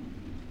storeroom?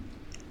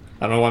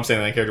 I don't know why I'm saying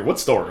that character. What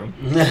storeroom?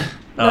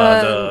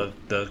 The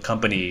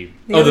company.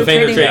 Oh, the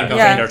Fainter Trading Company.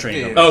 Yeah. Fainter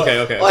Trading Okay, Company.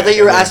 okay. Oh, I thought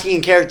you were asking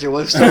in character.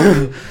 What's story?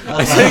 I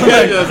was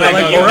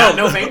like, Orel,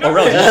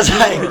 I was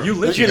like, you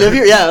live don't here. you live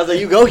here? Yeah, I was like,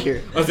 you go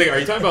here. I was like, are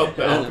you talking about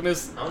the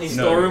Alchemist No.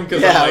 storeroom?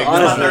 Because Yeah, I'm like,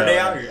 honestly. it's not their day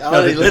out here. I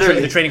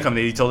was The trading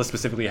company. He told us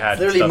specifically had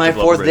Literally stuff my to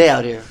blow up the 4th bridge. day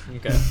out here.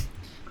 Okay.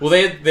 Well,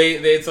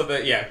 they had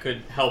something that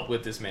could help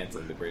with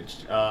dismantling the bridge.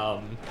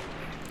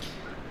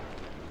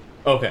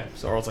 Okay,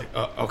 so Oral's like,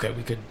 okay,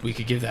 we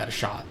could give that a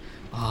shot.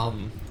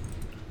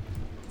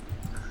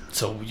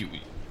 So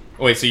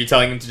you're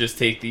telling him to just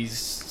take these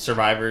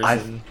survivors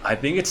and I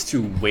think it's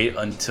to wait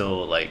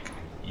until like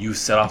you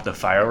set off the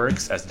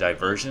fireworks as a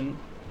diversion,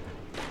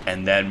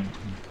 and then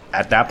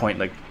at that point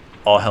like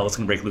all hell is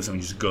gonna break loose and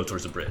we just go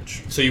towards the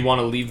bridge. so you want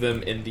to leave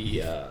them in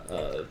the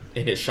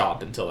in his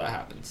shop until that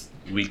happens.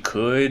 We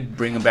could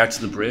bring them back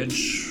to the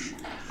bridge,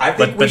 I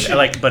think we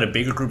should. but a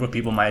bigger group of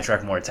people might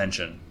attract more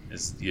attention.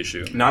 Is the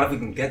issue. Not if we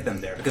can get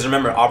them there. Because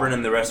remember, Auburn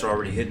and the rest are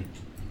already hidden.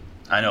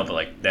 I know, but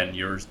like then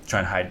you're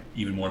trying to hide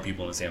even more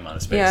people in the same amount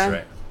of space, Yeah.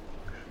 right?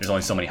 There's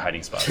only so many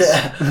hiding spots. We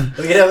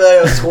could have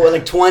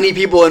like 20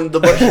 people in the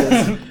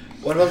bushes.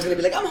 One of them's gonna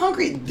be like, I'm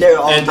hungry. They're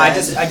all And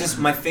dead.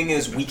 My thing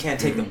is, we can't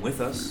take them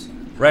with us.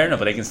 Right, no,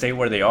 but they can stay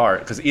where they are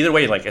because either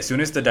way, like as soon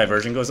as the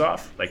diversion goes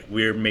off, like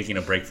we're making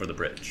a break for the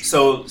bridge.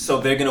 So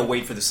they're gonna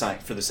wait for the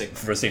signal.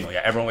 For a signal,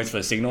 yeah. Everyone waits for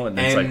the signal and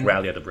then it's like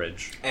rally at the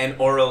bridge. And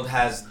Oreld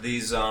has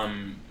these.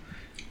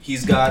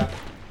 He's got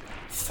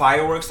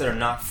fireworks that are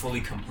not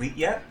fully complete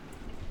yet,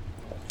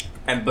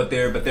 but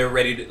they're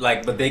ready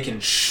to but they can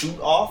shoot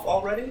off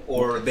already,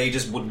 or they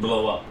just would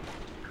blow up.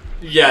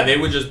 Yeah, they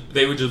would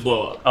just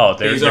blow up. Oh,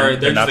 they're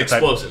not just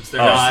explosives.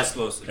 They're not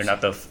explosives. They're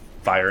not the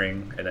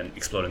firing and then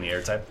explode in the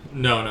air type.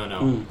 No.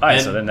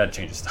 Alright, so then that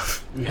changes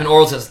stuff. And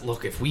Oral says,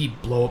 "Look, if we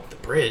blow up the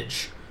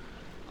bridge,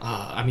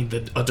 I mean,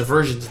 a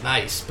diversion's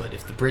nice, but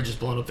if the bridge is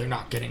blown up, they're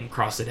not getting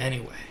across it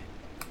anyway.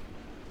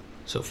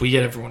 So if we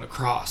get everyone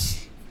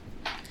across,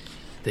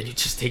 then you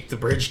just take the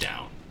bridge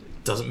down.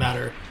 It doesn't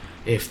matter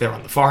if they're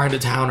on the far end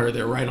of town or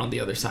they're right on the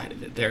other side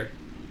of it.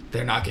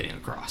 They're not getting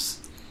across.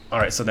 All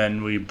right, so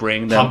then we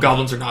bring them.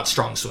 Hobgoblins are not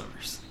strong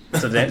swimmers.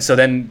 So then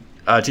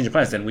change of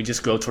plans. Then we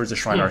just go towards the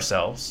shrine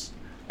ourselves,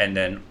 and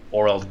then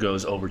Oral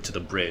goes over to the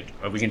bridge,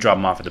 or we can drop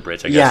him off at the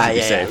bridge. I guess to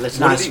be safe. Let's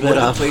not split up.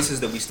 What are the places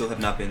that we still have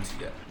not been to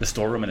yet? The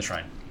storeroom and the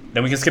shrine.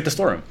 Then we can skip the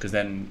storeroom because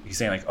then he's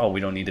saying like, oh, we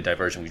don't need the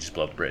diversion. We just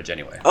blow up the bridge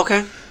anyway.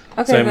 Okay.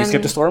 Okay. So then we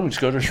skip the storeroom. We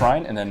just go to the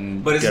shrine and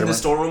then. But isn't the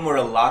storeroom where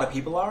a lot of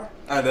people are?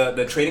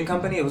 The trading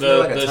company. It was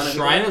the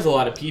shrine has a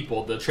lot of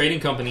people. The trading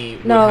company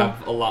would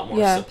have a lot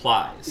more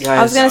supplies. Guys,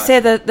 I was gonna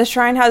say that the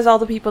shrine has all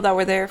the people that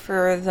were there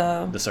for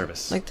the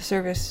service. Like the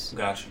service.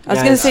 Gotcha. I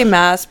was gonna say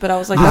mass, but I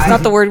was like, that's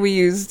not the word we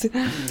used.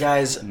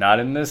 Guys, not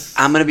in this.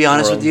 I'm gonna be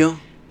honest with you.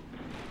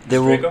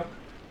 There will. Draco?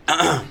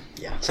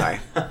 Yeah. Sorry.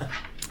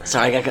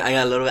 Sorry,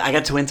 I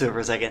got too into it for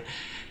a second.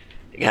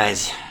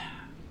 Guys,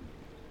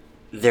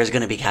 there's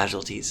gonna be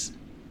casualties.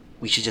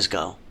 We should just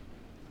go.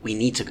 We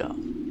need to go.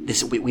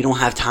 We don't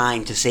have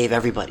time to save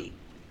everybody.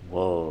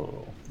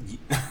 Whoa.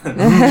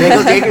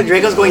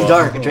 Draco's going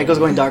dark. Draco's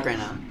going dark right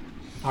now.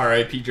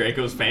 R.I.P.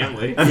 Draco's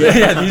family.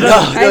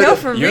 I know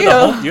for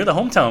real. You're the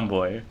hometown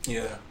boy.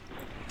 Yeah.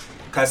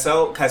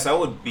 Kaisel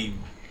would be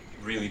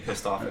really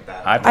pissed off at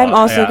that. I'm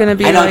also gonna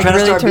be like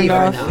really turned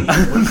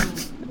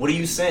off. What are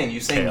you saying?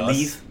 You're saying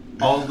leave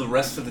all the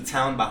rest of the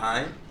town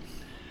behind?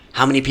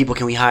 How many people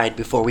can we hide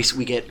before we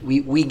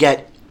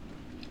get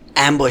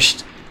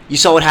ambushed? You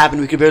saw what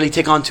happened. We could barely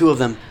take on 2 of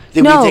them.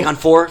 Then we take on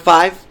 4,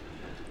 5.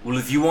 Well,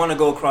 if you want to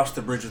go across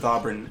the bridge with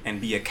Auburn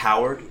and be a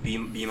coward, be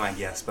my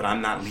guest. But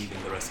I'm not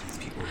leaving the rest of these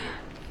people here.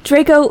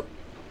 Draco,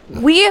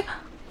 we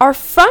are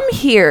from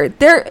here.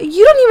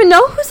 You don't even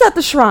know who's at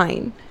the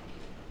shrine.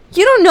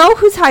 You don't know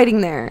who's hiding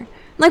there.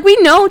 Like, we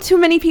know too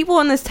many people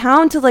in this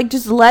town to like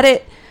just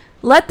let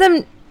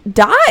them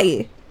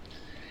die.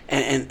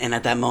 And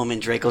at that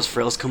moment, Draco's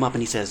frills come up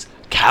and he says,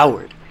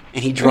 "Coward,"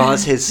 and he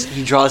draws his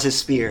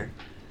spear.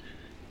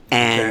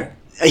 And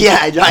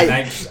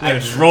I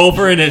just roll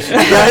for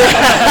initiative.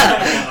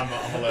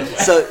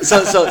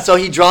 So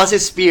he draws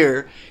his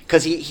spear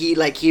because he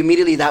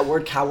immediately, that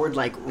word coward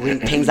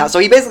pings out. So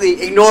he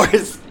basically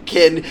ignores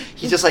Kin.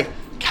 He's just like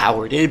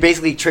coward, and it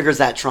basically triggers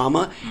that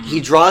trauma. Mm-hmm. He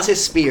draws his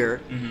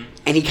spear,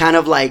 and he kind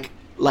of like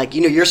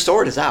your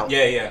sword is out.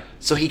 Yeah.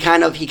 So he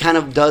kind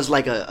of does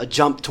like a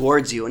jump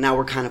towards you, and now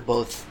we're kind of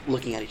both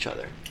looking at each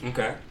other.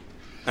 Okay.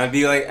 I'd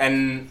be like,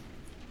 and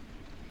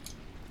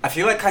I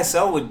feel like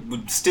Kaisel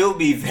would still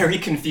be very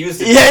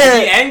confused. He'd be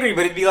angry,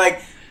 but he'd be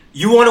like,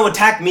 you want to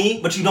attack me,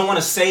 but you don't want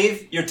to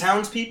save your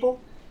townspeople?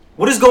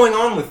 What is going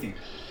on with you?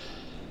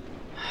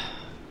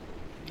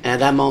 And at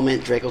that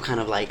moment, Draco kind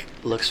of like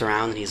looks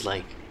around and he's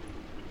like,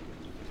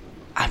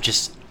 I'm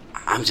just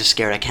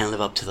scared I can't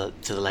live up to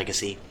the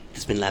legacy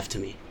that's been left to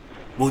me.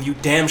 Well, you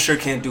damn sure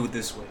can't do it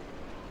this way.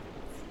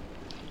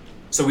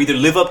 So either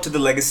live up to the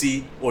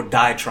legacy or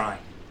die trying.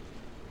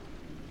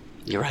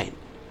 You're right.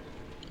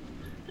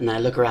 And then I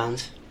look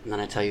around, and then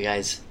I tell you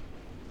guys,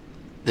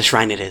 the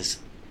shrine it is.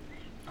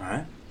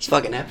 Alright. It's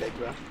fucking epic,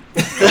 bro.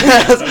 I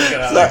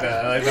like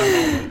that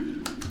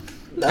moment.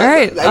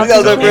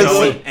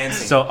 Alright.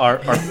 So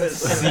our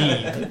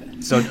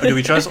scene. So do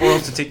we trust Oral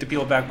to take the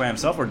people back by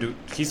himself, or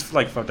he's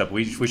like fucked up?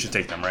 We should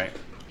take them, right?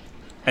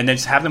 And then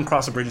just have them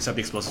cross the bridge and set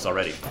the explosives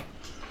already.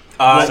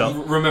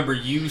 Remember,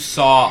 you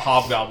saw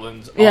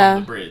hobgoblins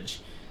on the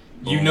bridge.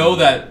 You know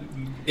that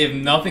if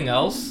nothing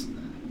else,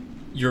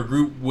 your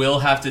group will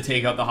have to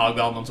take out the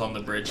hobgoblins on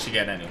the bridge to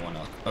get anyone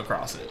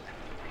across it.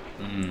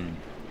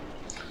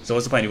 So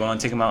what's the plan? Do you want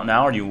to take them out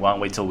now, or do you want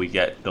to wait till we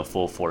get the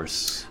full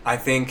force? I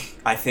think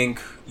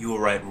you were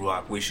right,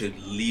 Ruak. We should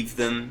leave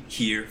them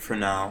here for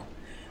now.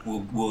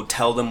 We'll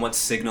tell them what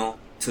signal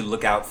to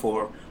look out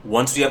for.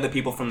 Once we have the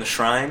people from the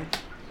shrine,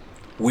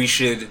 we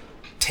should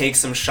take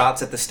some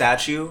shots at the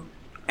statue,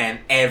 and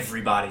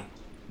everybody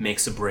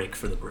makes a break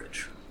for the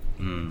bridge.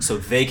 So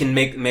they can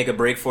make a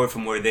break for it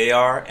from where they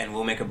are, and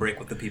we'll make a break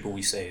with the people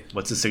we saved.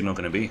 What's the signal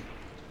going to be?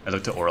 I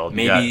looked to Oral.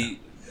 Maybe.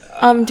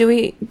 Do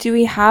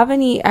we have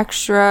any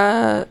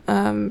extra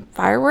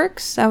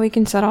fireworks that we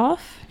can set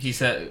off? He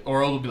said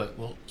Oral will be like,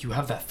 well, you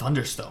have that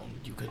thunderstone.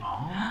 You could.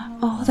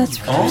 Oh, that's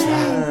right.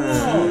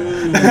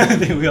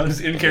 We all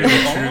just carry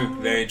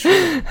Very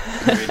true.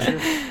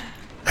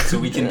 So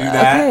we can do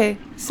that. Okay.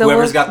 So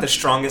whoever's got the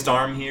strongest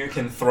arm here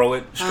can throw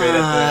it straight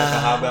at the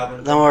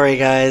hobgoblin. Don't worry,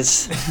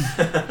 guys.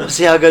 We'll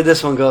see how good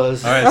this one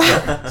goes. All right,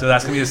 so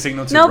that's gonna be the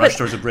signal to rush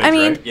towards the bridge,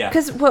 right? Yeah.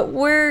 Because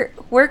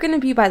we're gonna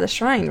be by the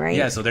shrine, right?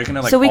 Yeah, so they're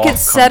gonna So we could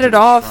set it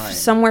off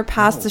somewhere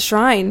past the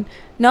shrine.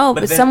 No,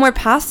 But but then- somewhere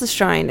past the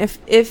shrine.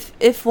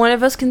 If one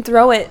of us can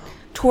throw it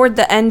toward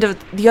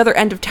the other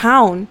end of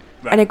town,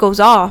 Right. and it goes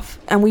off,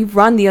 and we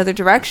run the other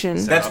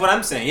direction. That's what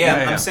I'm saying. Yeah,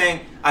 Yeah, yeah. I'm saying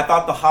I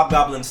thought the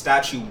hobgoblin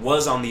statue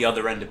was on the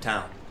other end of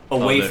town,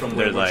 away from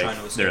where we're trying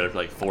to escape. They're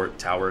like fort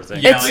tower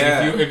thing. Yeah, It's-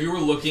 like if you were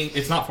looking,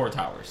 it's not 4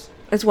 towers.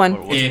 It's one.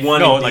 Or If-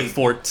 one no, indeed. like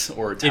fort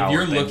or tower. If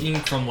you're thing. looking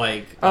from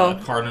like Oh.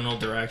 cardinal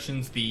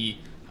directions, the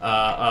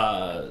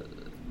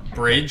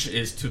bridge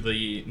is to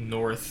the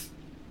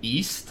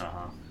northeast,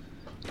 Uh-huh.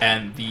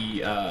 and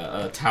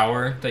the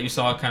tower that you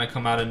saw kind of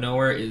come out of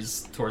nowhere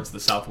is towards the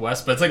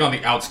southwest. But it's like on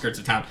the outskirts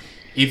of town.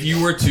 If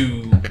you were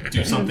to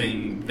do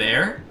something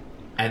there,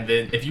 and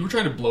then if you were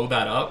trying to blow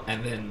that up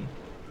and then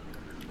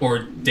or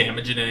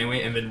damage it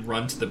anyway, and then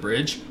run to the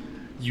bridge,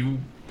 you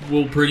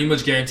will pretty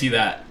much guarantee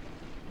that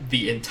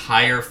the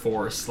entire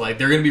force, like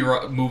they're going to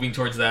be moving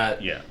towards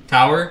that Yeah.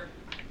 tower.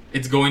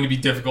 It's going to be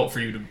difficult for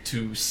you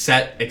to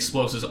set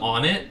explosives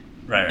on it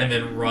Right. and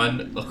then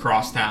run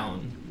across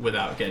town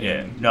without getting.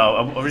 Yeah.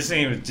 No, I was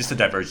saying just to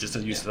diverge, just to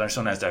use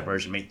Stone as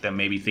diverge and make them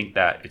maybe think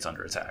that it's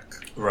under attack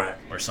Right.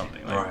 or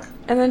something. Like, Right.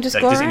 And then just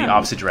like go just in around. the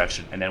opposite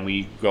direction, and then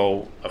we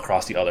go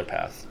across the other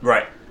path.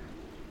 Right.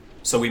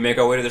 So we make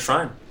our way to the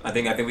shrine. I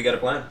think we got a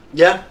plan.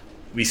 Yeah.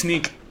 We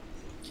sneak.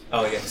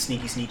 Oh yeah,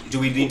 sneaky. Do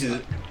we need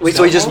to? Wait,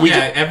 so we just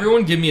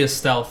Everyone give me a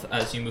stealth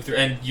as you move through,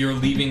 and you're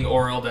leaving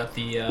Orald at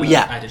the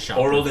Yeah. at his shop.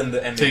 Orald and the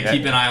to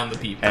keep an eye on the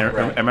people. And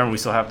Right. I remember we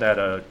still have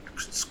that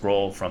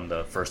scroll from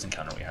the first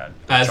encounter we had.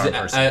 As Charm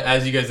person.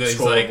 as you guys, he's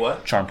Scroll of like,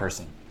 what? Charm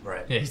person.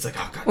 Right. yeah, he's like,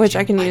 oh god, Which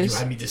I can you use.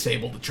 had me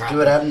disable the trap.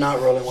 Dude, I'm not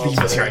rolling well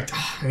That's today. right.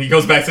 And he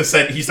goes back to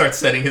set. He starts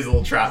setting his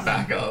little trap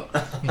back up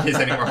in case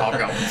any more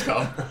hobgoblins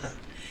come.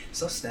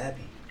 So stabby.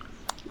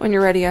 When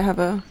you're ready, I have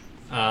a.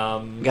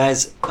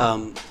 Guys,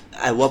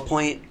 at what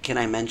point can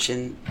I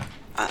mention?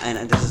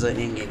 And this is an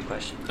in-game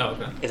question, Oh,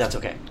 okay. if that's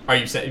okay. Are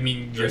you saying? I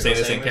mean, you're You're saying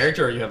the saying same this?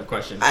 character, or you have a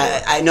question? No.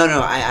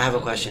 I have a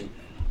question.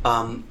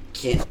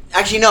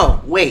 Actually,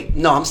 no. Wait,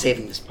 no. I'm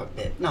saving this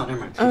bit. No, never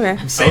mind.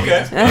 Okay. I'm saving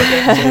Okay.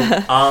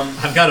 this.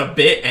 I've got a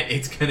bit, and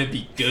it's gonna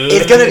be good.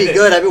 It's gonna be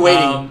good. I've been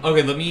waiting.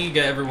 Okay, let me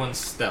get everyone's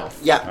stealth.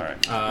 Yeah.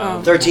 All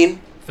right. 13.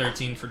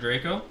 13 for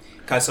Draco.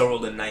 Kaiso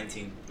rolled a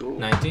 19.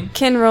 19.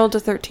 Kin rolled a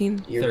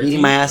 13. You're 13?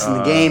 beating my ass in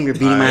the game. You're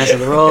beating my ass in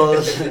the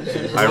rolls.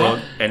 I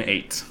rolled an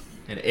 8.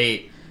 And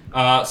 8.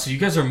 So you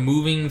guys are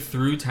moving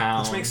through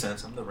town. Which makes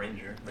sense. I'm the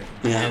ranger. Like,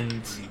 Yeah.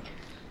 And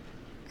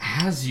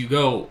as you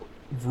go,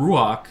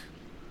 Ruach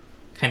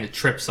kind of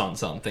trips on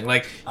something.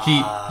 Like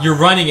you're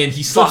running and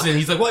he slips in.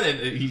 He's like, "What?" And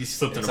he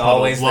slipped in it's a puddle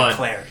always of blood. the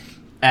cleric.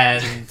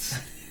 And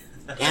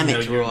Damn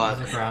it, you're Ruach.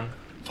 looking around,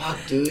 Fuck,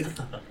 dude.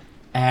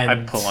 and I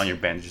pull on your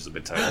bandages a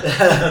bit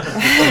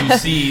tighter. you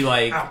see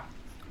like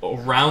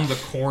around the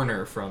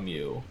corner from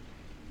you.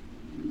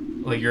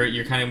 Like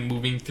you're kind of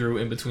moving through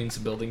in between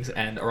some buildings,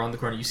 and around the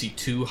corner you see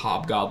 2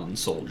 hobgoblin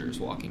soldiers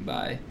walking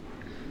by,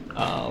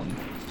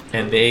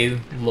 and they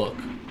look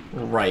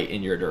right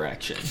in your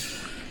direction.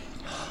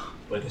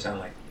 What do they sound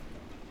like?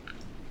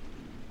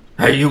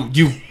 Hey,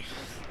 you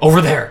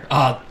over there.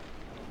 I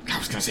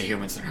was gonna say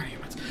humans. They're not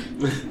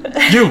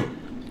humans. You,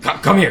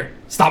 come here.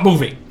 Stop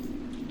moving.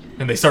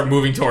 And they start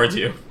moving towards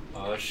you.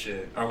 Oh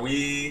shit. Are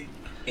we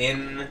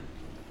in?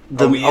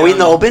 Are we in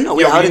the open? Are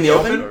we out in the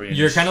open? Or we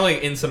You're just- kind of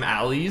like in some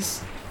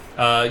alleys.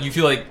 You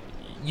feel like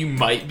you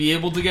might be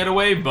able to get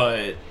away,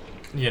 but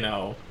you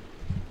know,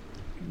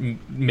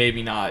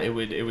 maybe not. It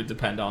would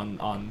depend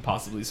on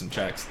possibly some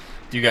checks.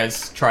 Do you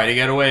guys try to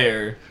get away,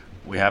 or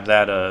We have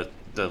that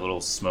the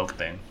little smoke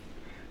thing.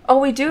 Oh,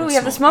 we do. What We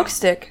have the smoke smoke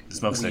stick. The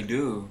smoke We stick.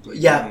 do.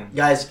 Yeah,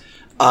 guys.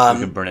 You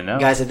can burn it now.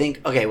 Guys, I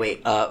think. Okay,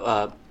 wait.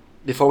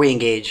 Before we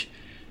engage.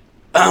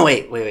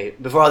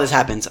 Wait. Before all this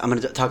happens, I'm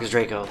gonna talk to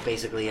Draco.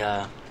 Basically,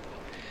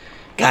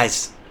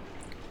 guys,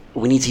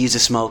 we need to use the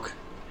smoke,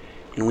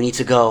 and we need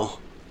to go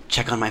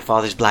check on my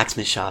father's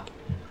blacksmith shop.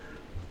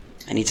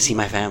 I need to see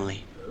my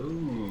family.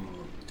 Ooh.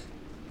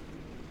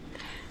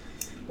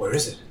 Where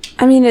is it?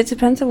 I mean, it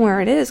depends on where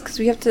it is because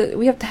we have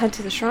to head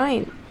to the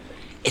shrine.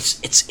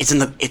 It's in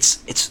the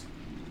it's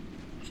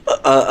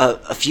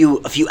a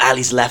few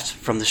alleys left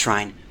from the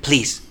shrine.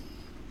 Please.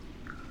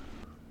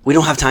 We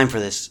don't have time for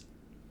this.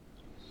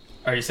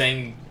 are you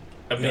saying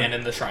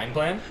abandon the shrine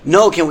plan?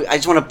 No, can we? I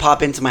just want to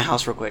pop into my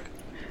house real quick.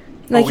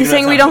 Like we he's don't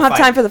saying, have we time don't for have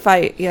the time for the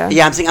fight. Yeah.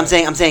 Yeah,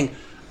 I'm saying,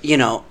 you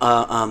know,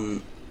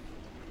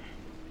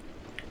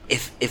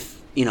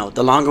 if you know,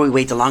 the longer we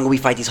wait, the longer we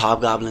fight these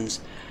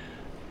hobgoblins,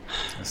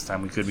 This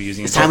time we could be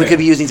using. it's time we could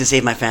be using to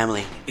save my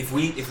family. If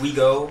we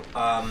go,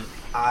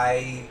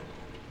 I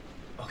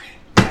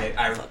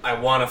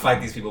want to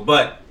fight these people,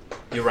 but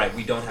you're right.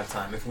 We don't have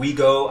time. If we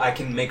go, I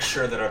can make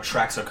sure that our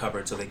tracks are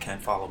covered so they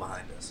can't follow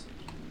behind us.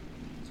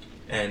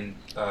 And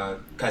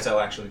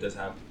Kaizel actually does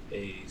have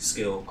a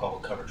skill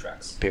called cover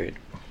tracks. Period.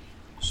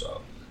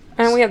 So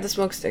And we have the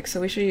smoke stick, so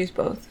we should use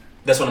both.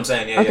 that's what I'm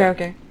saying. Yeah. Okay. yeah.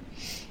 Okay.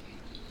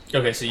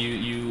 Okay, so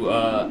you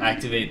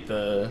activate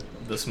the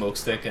smoke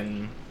stick,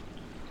 and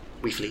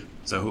We flee.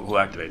 So who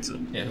activates it?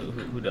 yeah,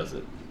 who does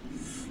it?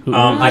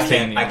 I Who's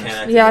taking can't. the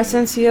honors? Yeah,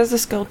 since he has the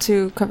skill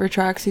to cover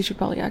tracks, he should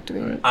probably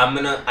activate it.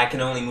 I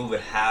can only move at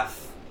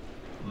half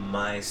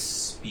my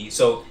speed.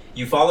 So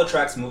you follow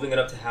tracks, moving it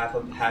up to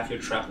half your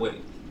track. Wait.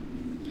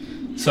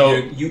 So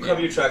You cover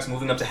your tracks,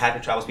 moving up to half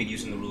your travel speed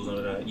using the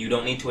rules. You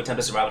don't need to attempt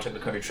a survival check to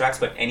cover your tracks,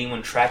 but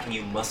anyone tracking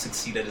you must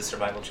succeed at a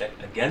survival check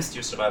against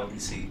your survival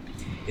DC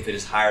if it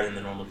is higher than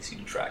the normal DC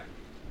to track.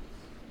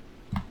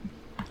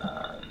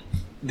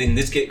 Then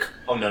this get.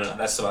 Oh no,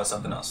 that's about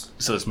something else.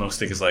 So the smoke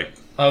stick is like.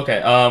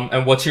 okay.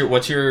 And what's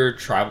your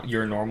travel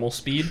your normal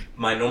speed?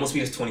 My normal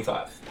speed is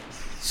 25.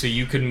 So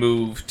you could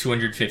move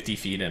 250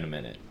 feet in a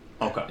minute.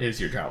 Okay. Is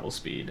your travel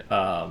speed.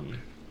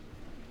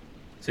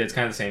 So it's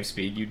kind of the same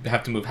speed. You'd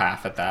have to move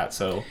half at that.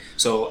 So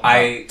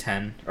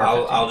 10. Or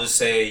I'll just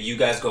say you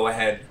guys go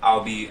ahead.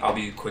 I'll be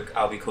quick.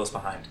 I'll be close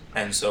behind.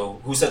 And so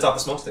who sets off the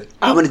smoke stick?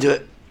 I'm gonna do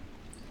it.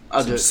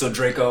 I'll do it. So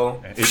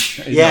Draco.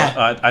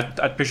 Yeah.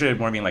 I'd picture it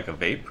more being like a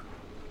vape.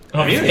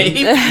 Oh, really?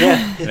 Yeah.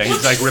 Yeah,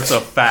 he's like rips a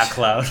fat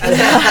cloud.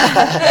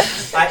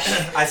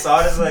 I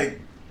saw it as like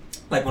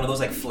one of those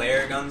like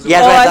flare guns.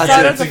 Yeah, Oh, that's I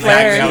what I thought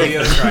thought it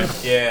was too. a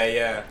flare.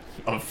 Yeah.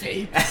 A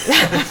vape?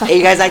 Hey,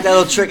 you guys like that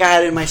little trick I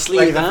had in my sleeve,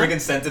 Like the huh? freaking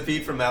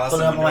centipede from Alice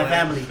Pulling in up on my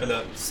Wonderland. family. Or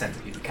the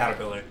centipede, the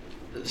caterpillar.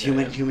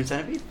 Human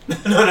centipede?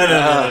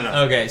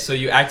 No. Okay, so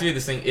you activate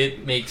this thing.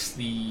 It makes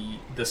the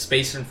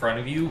space in front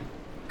of you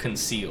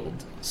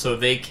concealed, so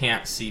they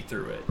can't see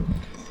through it.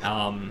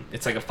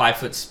 It's like a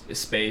 5-foot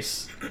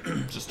space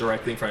just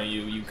directly in front of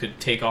you. You could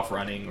take off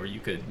running, or you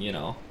could,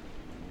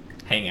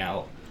 hang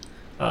out.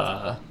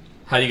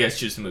 How do you guys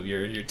choose to move?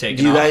 You're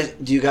taking off.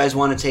 Do you guys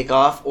want to take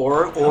off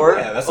or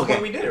Yeah, that's the okay.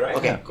 point we did it, right?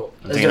 Okay, Yeah. cool.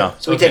 I'm Let's taking do it.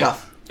 off. So we take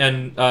off.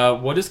 And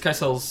what is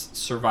Kaisel's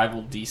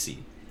survival DC?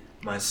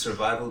 My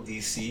survival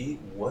DC,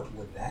 what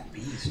would that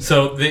be?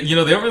 So they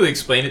don't really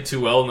explain it too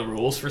well in the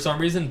rules for some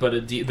reason, but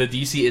the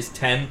DC is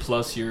 10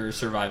 plus your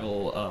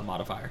survival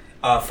modifier.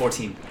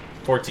 14.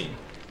 14.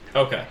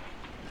 Okay.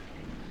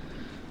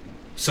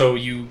 So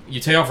you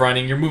take off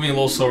running. You're moving a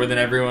little slower than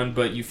everyone,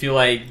 but you feel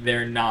like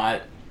they're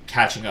not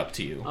catching up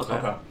to you.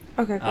 Okay.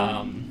 Okay, cool.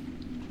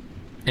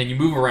 And you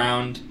move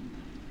around,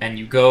 and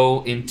you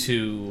go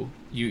into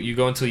you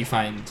go until you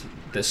find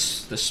this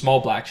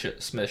small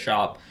blacksmith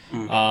shop.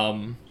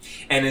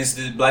 And is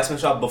the blacksmith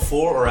shop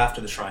before or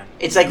after the shrine?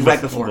 It's like right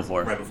before.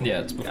 Right before. Yeah,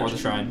 it's before Gotcha.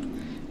 the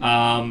shrine.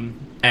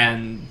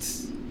 And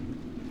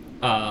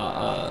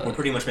We're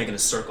pretty much making a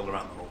circle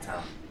around the whole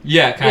town.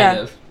 yeah, kind Yeah.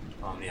 of.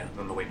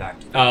 On the way back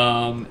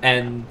to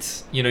And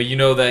you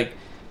know that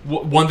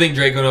one thing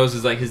Draco knows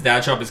is like his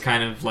dad shop is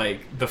kind of like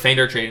the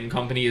Feindar Trading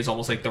Company is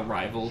almost like the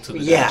rival to the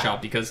Yeah. dad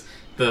shop because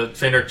the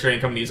Feindar Trading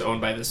Company is owned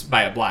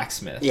by a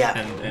blacksmith. Yeah.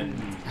 And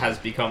has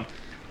become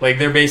like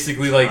they're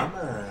basically like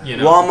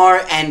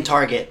Walmart and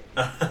Target.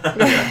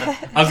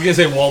 I was gonna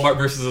say Walmart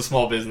versus a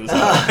small business.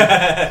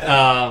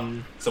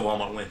 So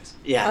Walmart wins.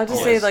 Yeah. I'll just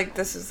always. say like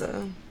this is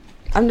a.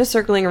 I'm just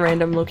circling a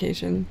random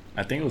location.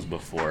 I think it was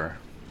before.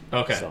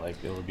 Okay. So like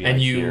it would be. And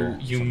like you here,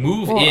 you something.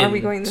 move Well, in are we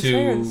going this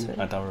way or this way?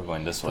 I thought we were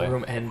going this the way.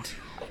 room and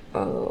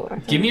Oh. I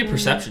give me a thought-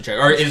 perception check.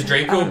 Or is I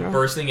Draco don't know.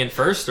 bursting in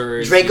first or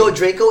is Draco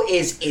he-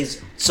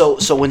 is so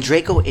when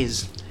Draco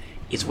is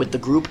with the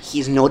group,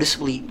 he's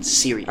noticeably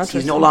serious. Okay,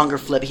 He's no so- longer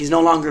flip. He's no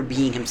longer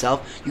being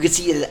himself. You can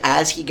see it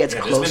as he gets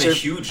Yeah, there's been closer. a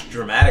huge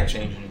dramatic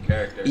change in your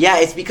character. Yeah,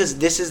 it's because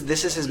this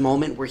is his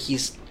moment where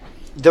he's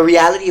the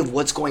reality of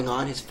what's going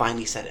on has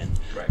finally set in.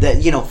 Right.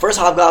 That first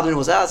Hobgoblin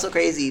was so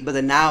crazy, but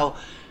then now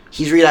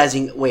he's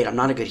realizing, wait, I'm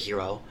not a good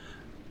hero.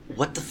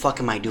 What the fuck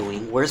am I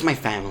doing? Where's my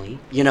family?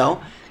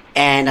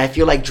 And I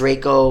feel like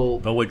Draco.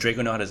 But would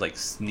Draco know how to like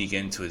sneak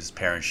into his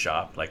parents'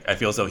 shop? Like I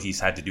feel as though he's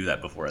had to do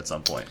that before at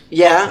some point.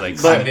 Yeah, Like,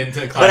 but climbed I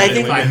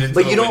think, climbed into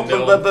but the you don't.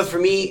 window. But for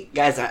me,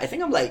 guys, I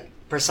think I'm like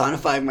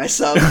personifying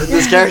myself in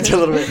this character a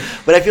little bit.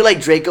 But I feel like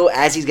Draco,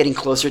 as he's getting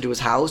closer to his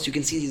house, you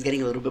can see he's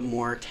getting a little bit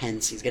more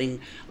tense. He's getting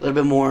a little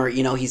bit more.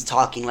 He's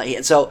talking like,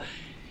 and so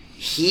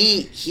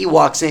he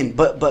walks in,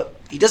 but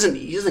he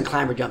doesn't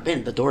climb or jump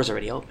in. The door's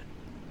already open.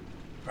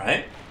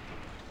 Right?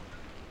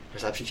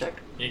 Perception check.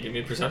 Yeah, give me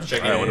a perception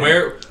check. All right,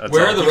 Where that's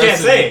are all. the You can't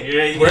rest say. of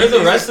You where are the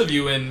can't rest say. of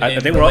you in I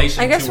think we're all-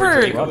 relation I guess to where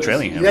we're- Draco We're all is?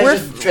 trailing him. You guys We're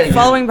just trailing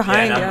following Yeah,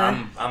 behind. and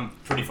Yeah. I'm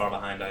pretty far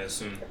behind, I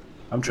assume.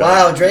 I'm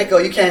trying. Draco,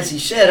 you can't see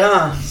shit,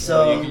 huh?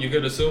 So you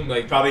could assume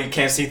like Probably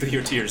can't see through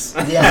your tears.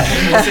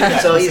 yeah.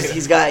 So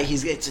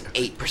it's an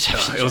 8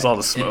 perception. It was check. all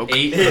the smoke. an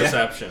 8 Yeah.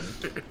 perception.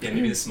 Yeah,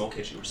 maybe the smoke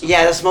hit you or something.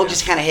 Yeah, the smoke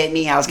just kind of hit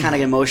me. I was kind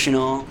of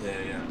emotional. Yeah.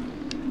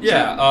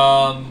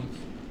 Yeah.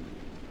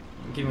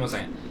 Give me 1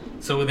 second.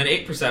 So with an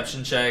 8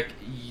 perception check,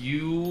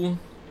 you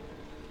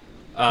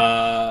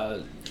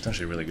It's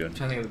actually really good. I'm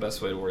trying to think of the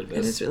best way to word It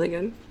this. is really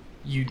good.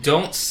 You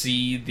don't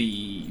see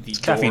the It's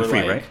door caffeine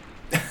free, like,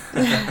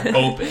 right?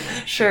 open.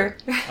 Sure.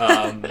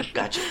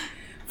 Gotcha.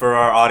 For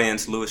our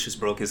audience, Lewis just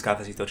broke his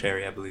cafecito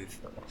cherry, I believe.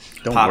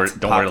 Don't Popped- word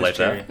it popped like his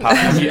cherry. that. Popped-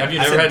 have you I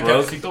never said had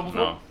broke? cafecito before?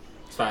 No.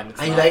 It's fine.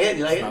 It's Oh, you not- like it?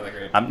 You like it's it? not that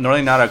great. I'm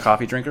normally not a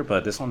coffee drinker,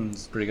 but this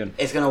one's pretty good.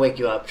 It's gonna wake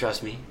you up.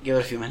 Trust me. Give it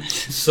a few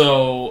minutes.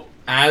 So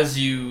as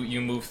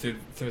you move through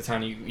the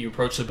town, you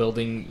approach the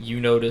building. You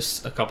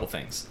notice a couple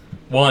things.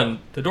 One,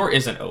 the door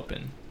isn't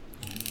open.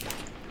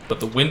 but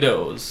the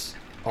windows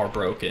are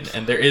broken,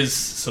 and there is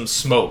some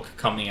smoke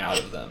coming out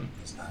of them.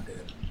 It's not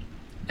good.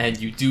 And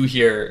you do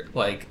hear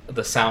like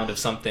the sound of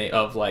something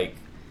of like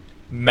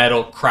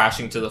metal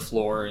crashing to the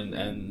floor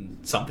and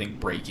something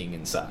breaking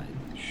inside.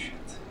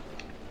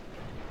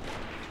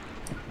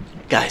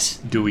 Guys.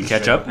 Do we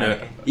catch up?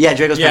 Yeah,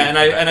 Draco's Yeah,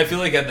 coming. and I feel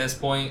like at this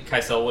point,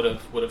 Kaisel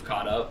would have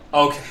caught up.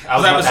 Okay.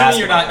 I'm assuming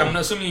you're not. I'm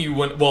assuming you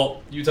wouldn't.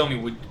 Well, you tell me.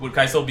 Would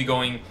Kaisel be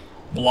going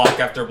block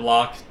after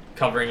block,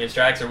 covering his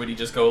tracks, or would he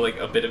just go like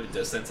a bit of a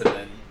distance and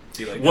then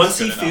see like? Once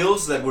he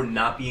feels that we're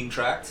not being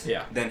tracked,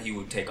 yeah, then he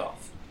would take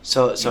off.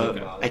 So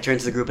I turn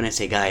to the group and I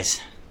say,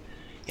 guys,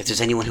 if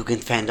there's anyone who can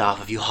fend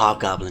off a few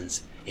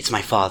hobgoblins, it's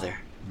my father.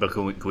 But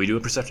can we do a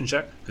perception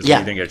check? Because Yeah.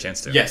 we didn't get a chance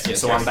to. Yes.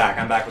 So I'm back.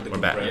 I'm back with the We're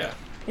group. back. Right? Yeah.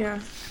 Yeah.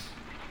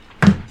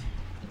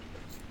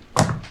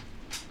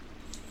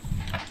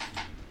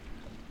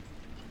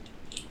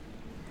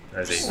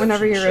 That's a-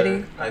 Whenever you're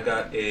ready. I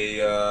got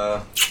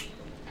a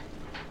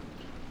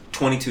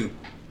 22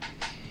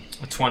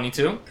 A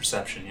 22.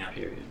 perception. Yeah.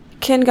 Period.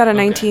 Ken got a Okay.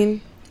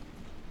 19.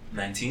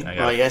 19. I Well,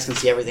 got you guys can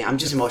see everything. I'm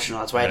just emotional.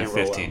 That's why I I got didn't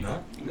roll 15.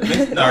 well.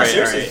 No. All right.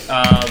 Seriously.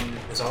 All right.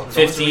 It's all- it's always a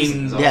 15,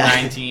 reason. It's all- Yeah.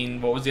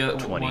 19. What was the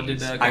other? What 20s. did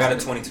that? I got a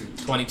 22.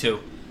 22.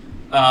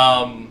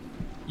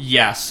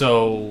 Yeah.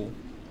 So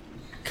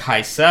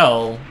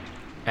Kaisel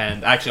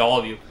and actually all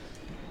of you,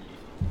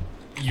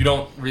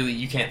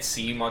 you can't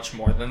see much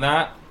more than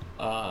that.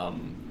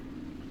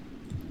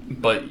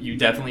 But you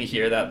definitely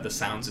hear that the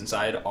sounds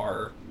inside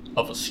are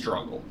of a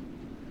struggle.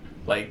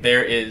 Like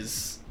there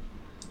is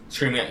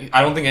screaming.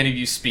 I don't think any of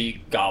you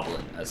speak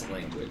Goblin as a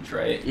language,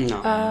 right?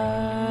 No.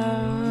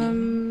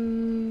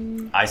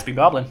 I speak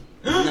Goblin.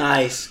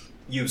 Nice.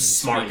 You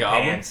smarty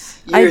goblin?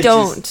 pants. I You're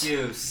don't. just-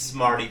 You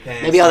smarty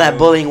pants. maybe all that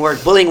bullying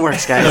work. Bullying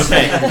works, guys.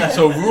 Okay,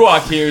 so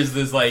Ruach hears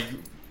this like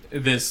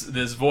this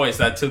voice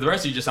that to the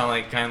rest of you just sound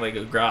like kind of like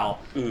a growl,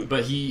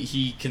 but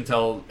he can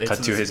tell. It's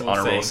Cut to this his voice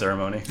honor roll saying-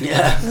 ceremony.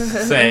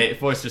 Yeah.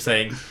 voice just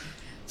saying,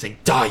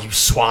 "Die, you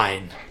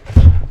swine!"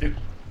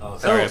 Oh,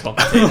 Sorry, I sorry.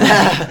 bumped the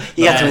table.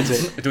 You got And- to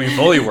into it. Doing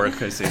Foley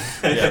work, I see.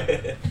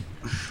 Yeah.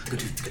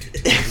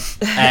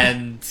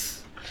 And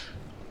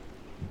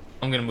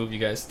I'm gonna move you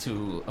guys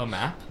to a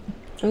map.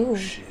 Ooh.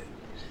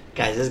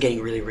 Guys, this is getting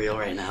really real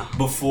right now.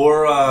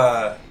 Before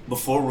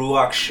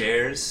Ruach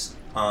shares,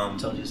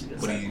 Told you it's a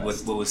good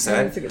what was Yeah,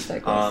 said, it's a good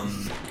cycle.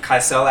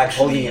 Kaisel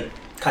Holding it.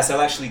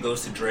 actually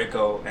goes to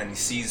Draco and he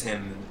sees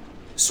him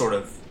sort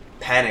of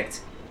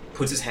panicked,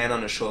 puts his hand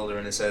on his shoulder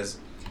and it says,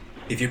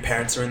 "If your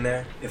parents are in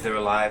there, if they're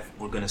alive,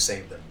 we're gonna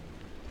save them."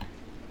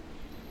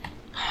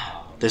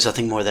 There's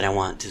nothing more that I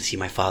want to see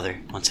my father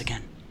once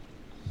again.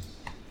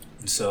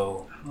 And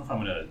so, I don't know if I'm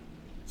gonna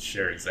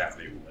share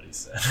exactly what he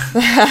said.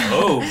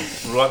 oh,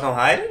 Ruach don't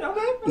hide it? Okay.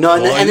 No,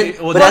 and then,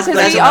 well, but that's as,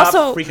 because as, we not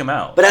also- freak him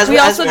out. but as We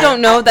also as,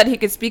 don't know that he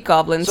could speak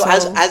Goblin. So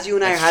as you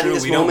and I are That's having true.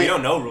 this We don't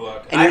moment, know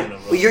Ruach. and I you're, don't know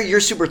Ruach. well, you're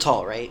super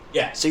tall, right?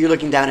 Yeah. So you're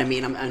looking down at me,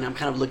 and I'm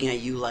kind of looking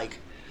at you like,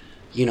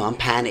 you know, I'm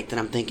panicked, and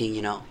I'm thinking,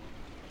 you know,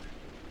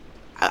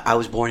 I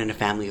was born in a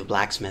family of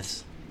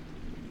blacksmiths.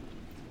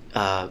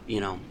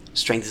 You know,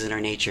 strength is in our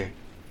nature,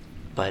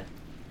 but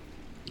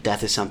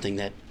death is something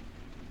that,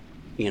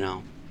 you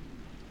know,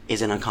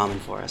 isn't uncommon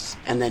for us.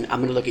 And then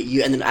I'm gonna look at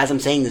you, and then as I'm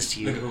saying this to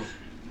Look at you, who?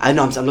 I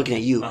know I'm looking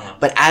at you, Uh-huh.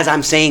 but as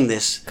I'm saying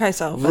this,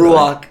 Kaisel. by the way.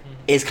 Ruach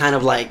is kind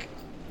of like,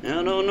 I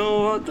don't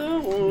know what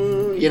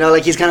the, you know,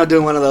 like he's kind of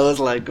doing one of those,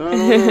 like, I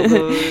don't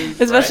know.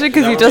 Especially Right?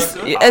 because Is you that just,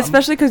 what you're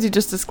especially you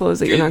just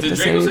disclosed that you're not Did going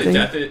to say Draco say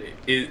anything.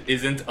 death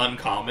isn't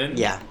uncommon?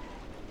 Yeah.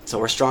 So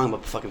we're strong,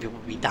 but fucking people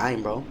be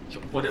dying, bro.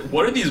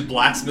 What are these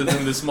blacksmiths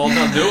in this small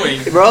town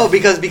doing? Bro,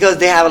 because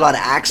they have a lot of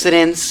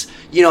accidents.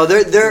 You know,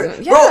 they're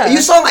Yeah. bro.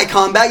 You saw my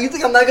combat. You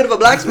think I'm that good of a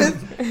blacksmith?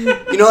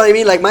 You know what I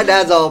mean? Like my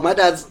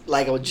dad's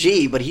like a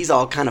G, but he's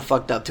all kind of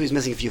fucked up too. He's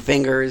missing a few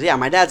fingers. Yeah,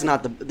 my dad's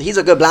not he's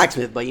a good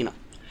blacksmith, but you know,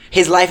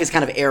 his life is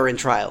kind of error and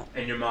trial.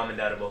 And your mom and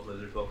dad are both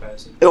lizard folk, I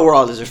assume. We're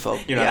all lizard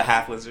folk. You're not yeah. a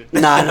half lizard.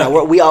 Nah,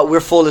 we're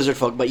full lizard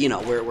folk, but you know,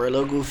 we're a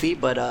little goofy,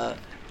 but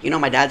you know,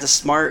 my dad's a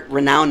smart,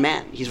 renowned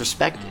man. He's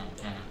respected.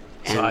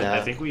 And, So I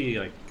think we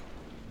like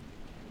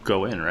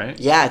go in, right?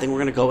 yeah, I think we're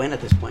gonna go in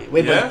at this point.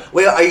 Wait, Yeah?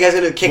 wait, are you guys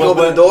gonna kick Well,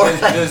 open the but door?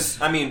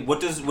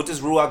 what does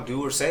Ruach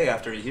do or say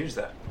after he hears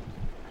that?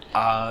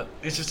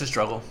 It's just a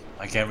struggle.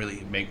 I can't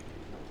really make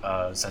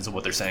sense of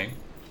what they're saying.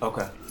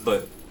 Okay,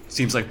 but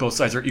Seems like both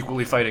sides are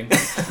equally fighting.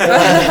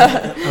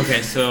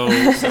 Okay, so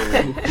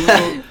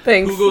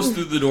Thanks. who goes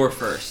through the door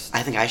first?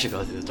 I think I should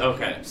go through the door.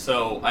 Okay,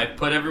 so I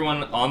put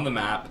everyone on the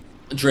map.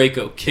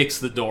 Draco kicks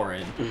the door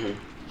in. Mhm.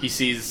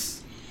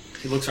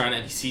 He looks around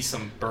and he sees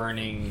some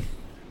burning,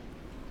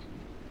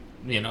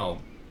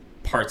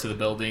 parts of the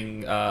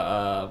building.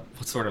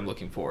 What's the word I'm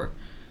looking for?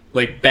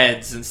 Like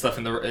beds and stuff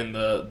in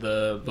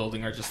the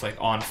building are just like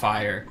on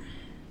fire.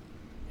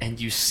 And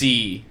you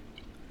see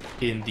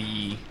in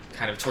the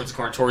kind of towards the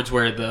corner, towards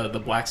where the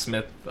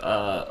blacksmith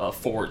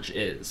forge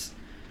is,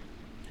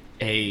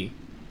 a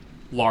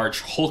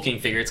large hulking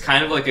figure. It's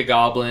kind of like a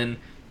goblin,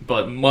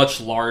 but much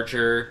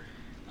larger.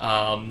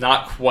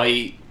 Not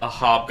quite a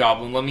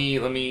hobgoblin. Let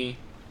me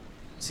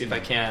see if I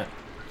can't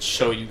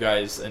show you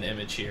guys an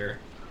image here.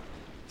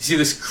 You see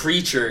this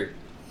creature,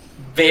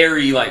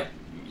 very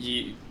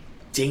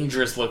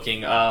dangerous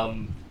looking. I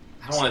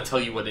don't want to tell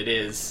you what it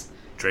is.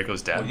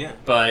 Draco's dad. Oh, yeah.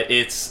 But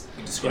it's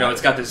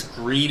it's got this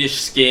greenish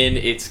skin.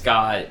 It's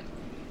got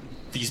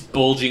these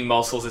bulging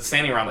muscles. It's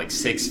standing around like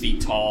 6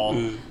 feet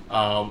tall,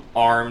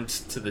 armed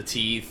to the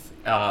teeth.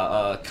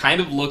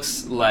 Kind of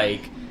looks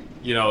like,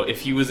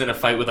 if he was in a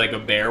fight with like a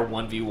bear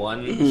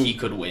 1v1, he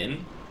could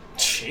win.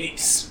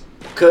 Jeez.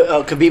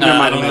 Could be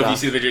I don't know if you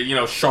see the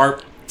picture.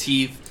 Sharp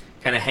teeth,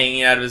 kind of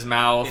hanging out of his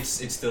mouth.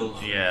 It's still.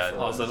 Yeah.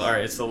 All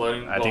right, it's still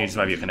loading. I think it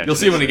might be a connection. You'll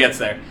see when it gets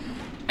there.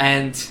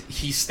 And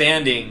he's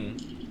standing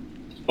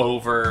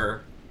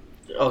over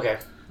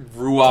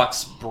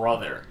Ruok's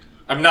brother.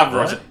 I'm not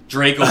Ruok's,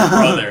 Draco's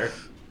brother.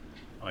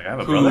 Like, I have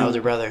a brother.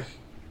 Elder brother.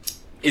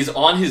 Is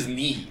on his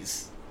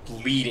knees,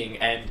 bleeding,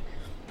 and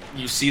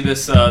you see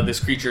this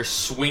creature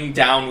swing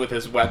down with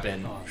his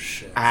weapon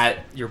at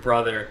your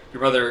brother. Your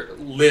brother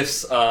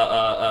lifts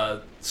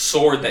a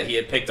sword that he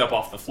had picked up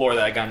off the floor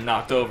that got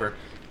knocked over,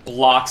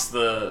 blocks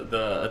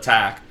the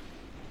attack,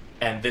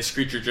 and this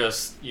creature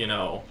just,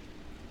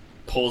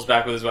 pulls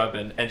back with his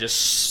weapon and just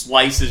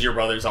slices your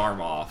brother's arm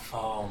off.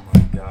 Oh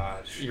my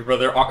gosh. Your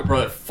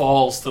brother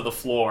falls to the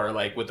floor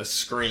with a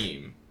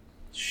scream.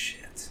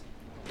 Shit.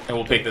 And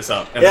we'll pick this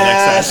up in the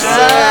next session.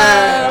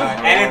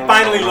 And it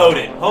finally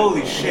loaded.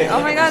 Holy shit.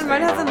 Oh my god,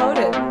 mine hasn't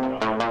loaded.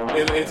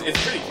 It's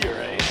pretty cute, right?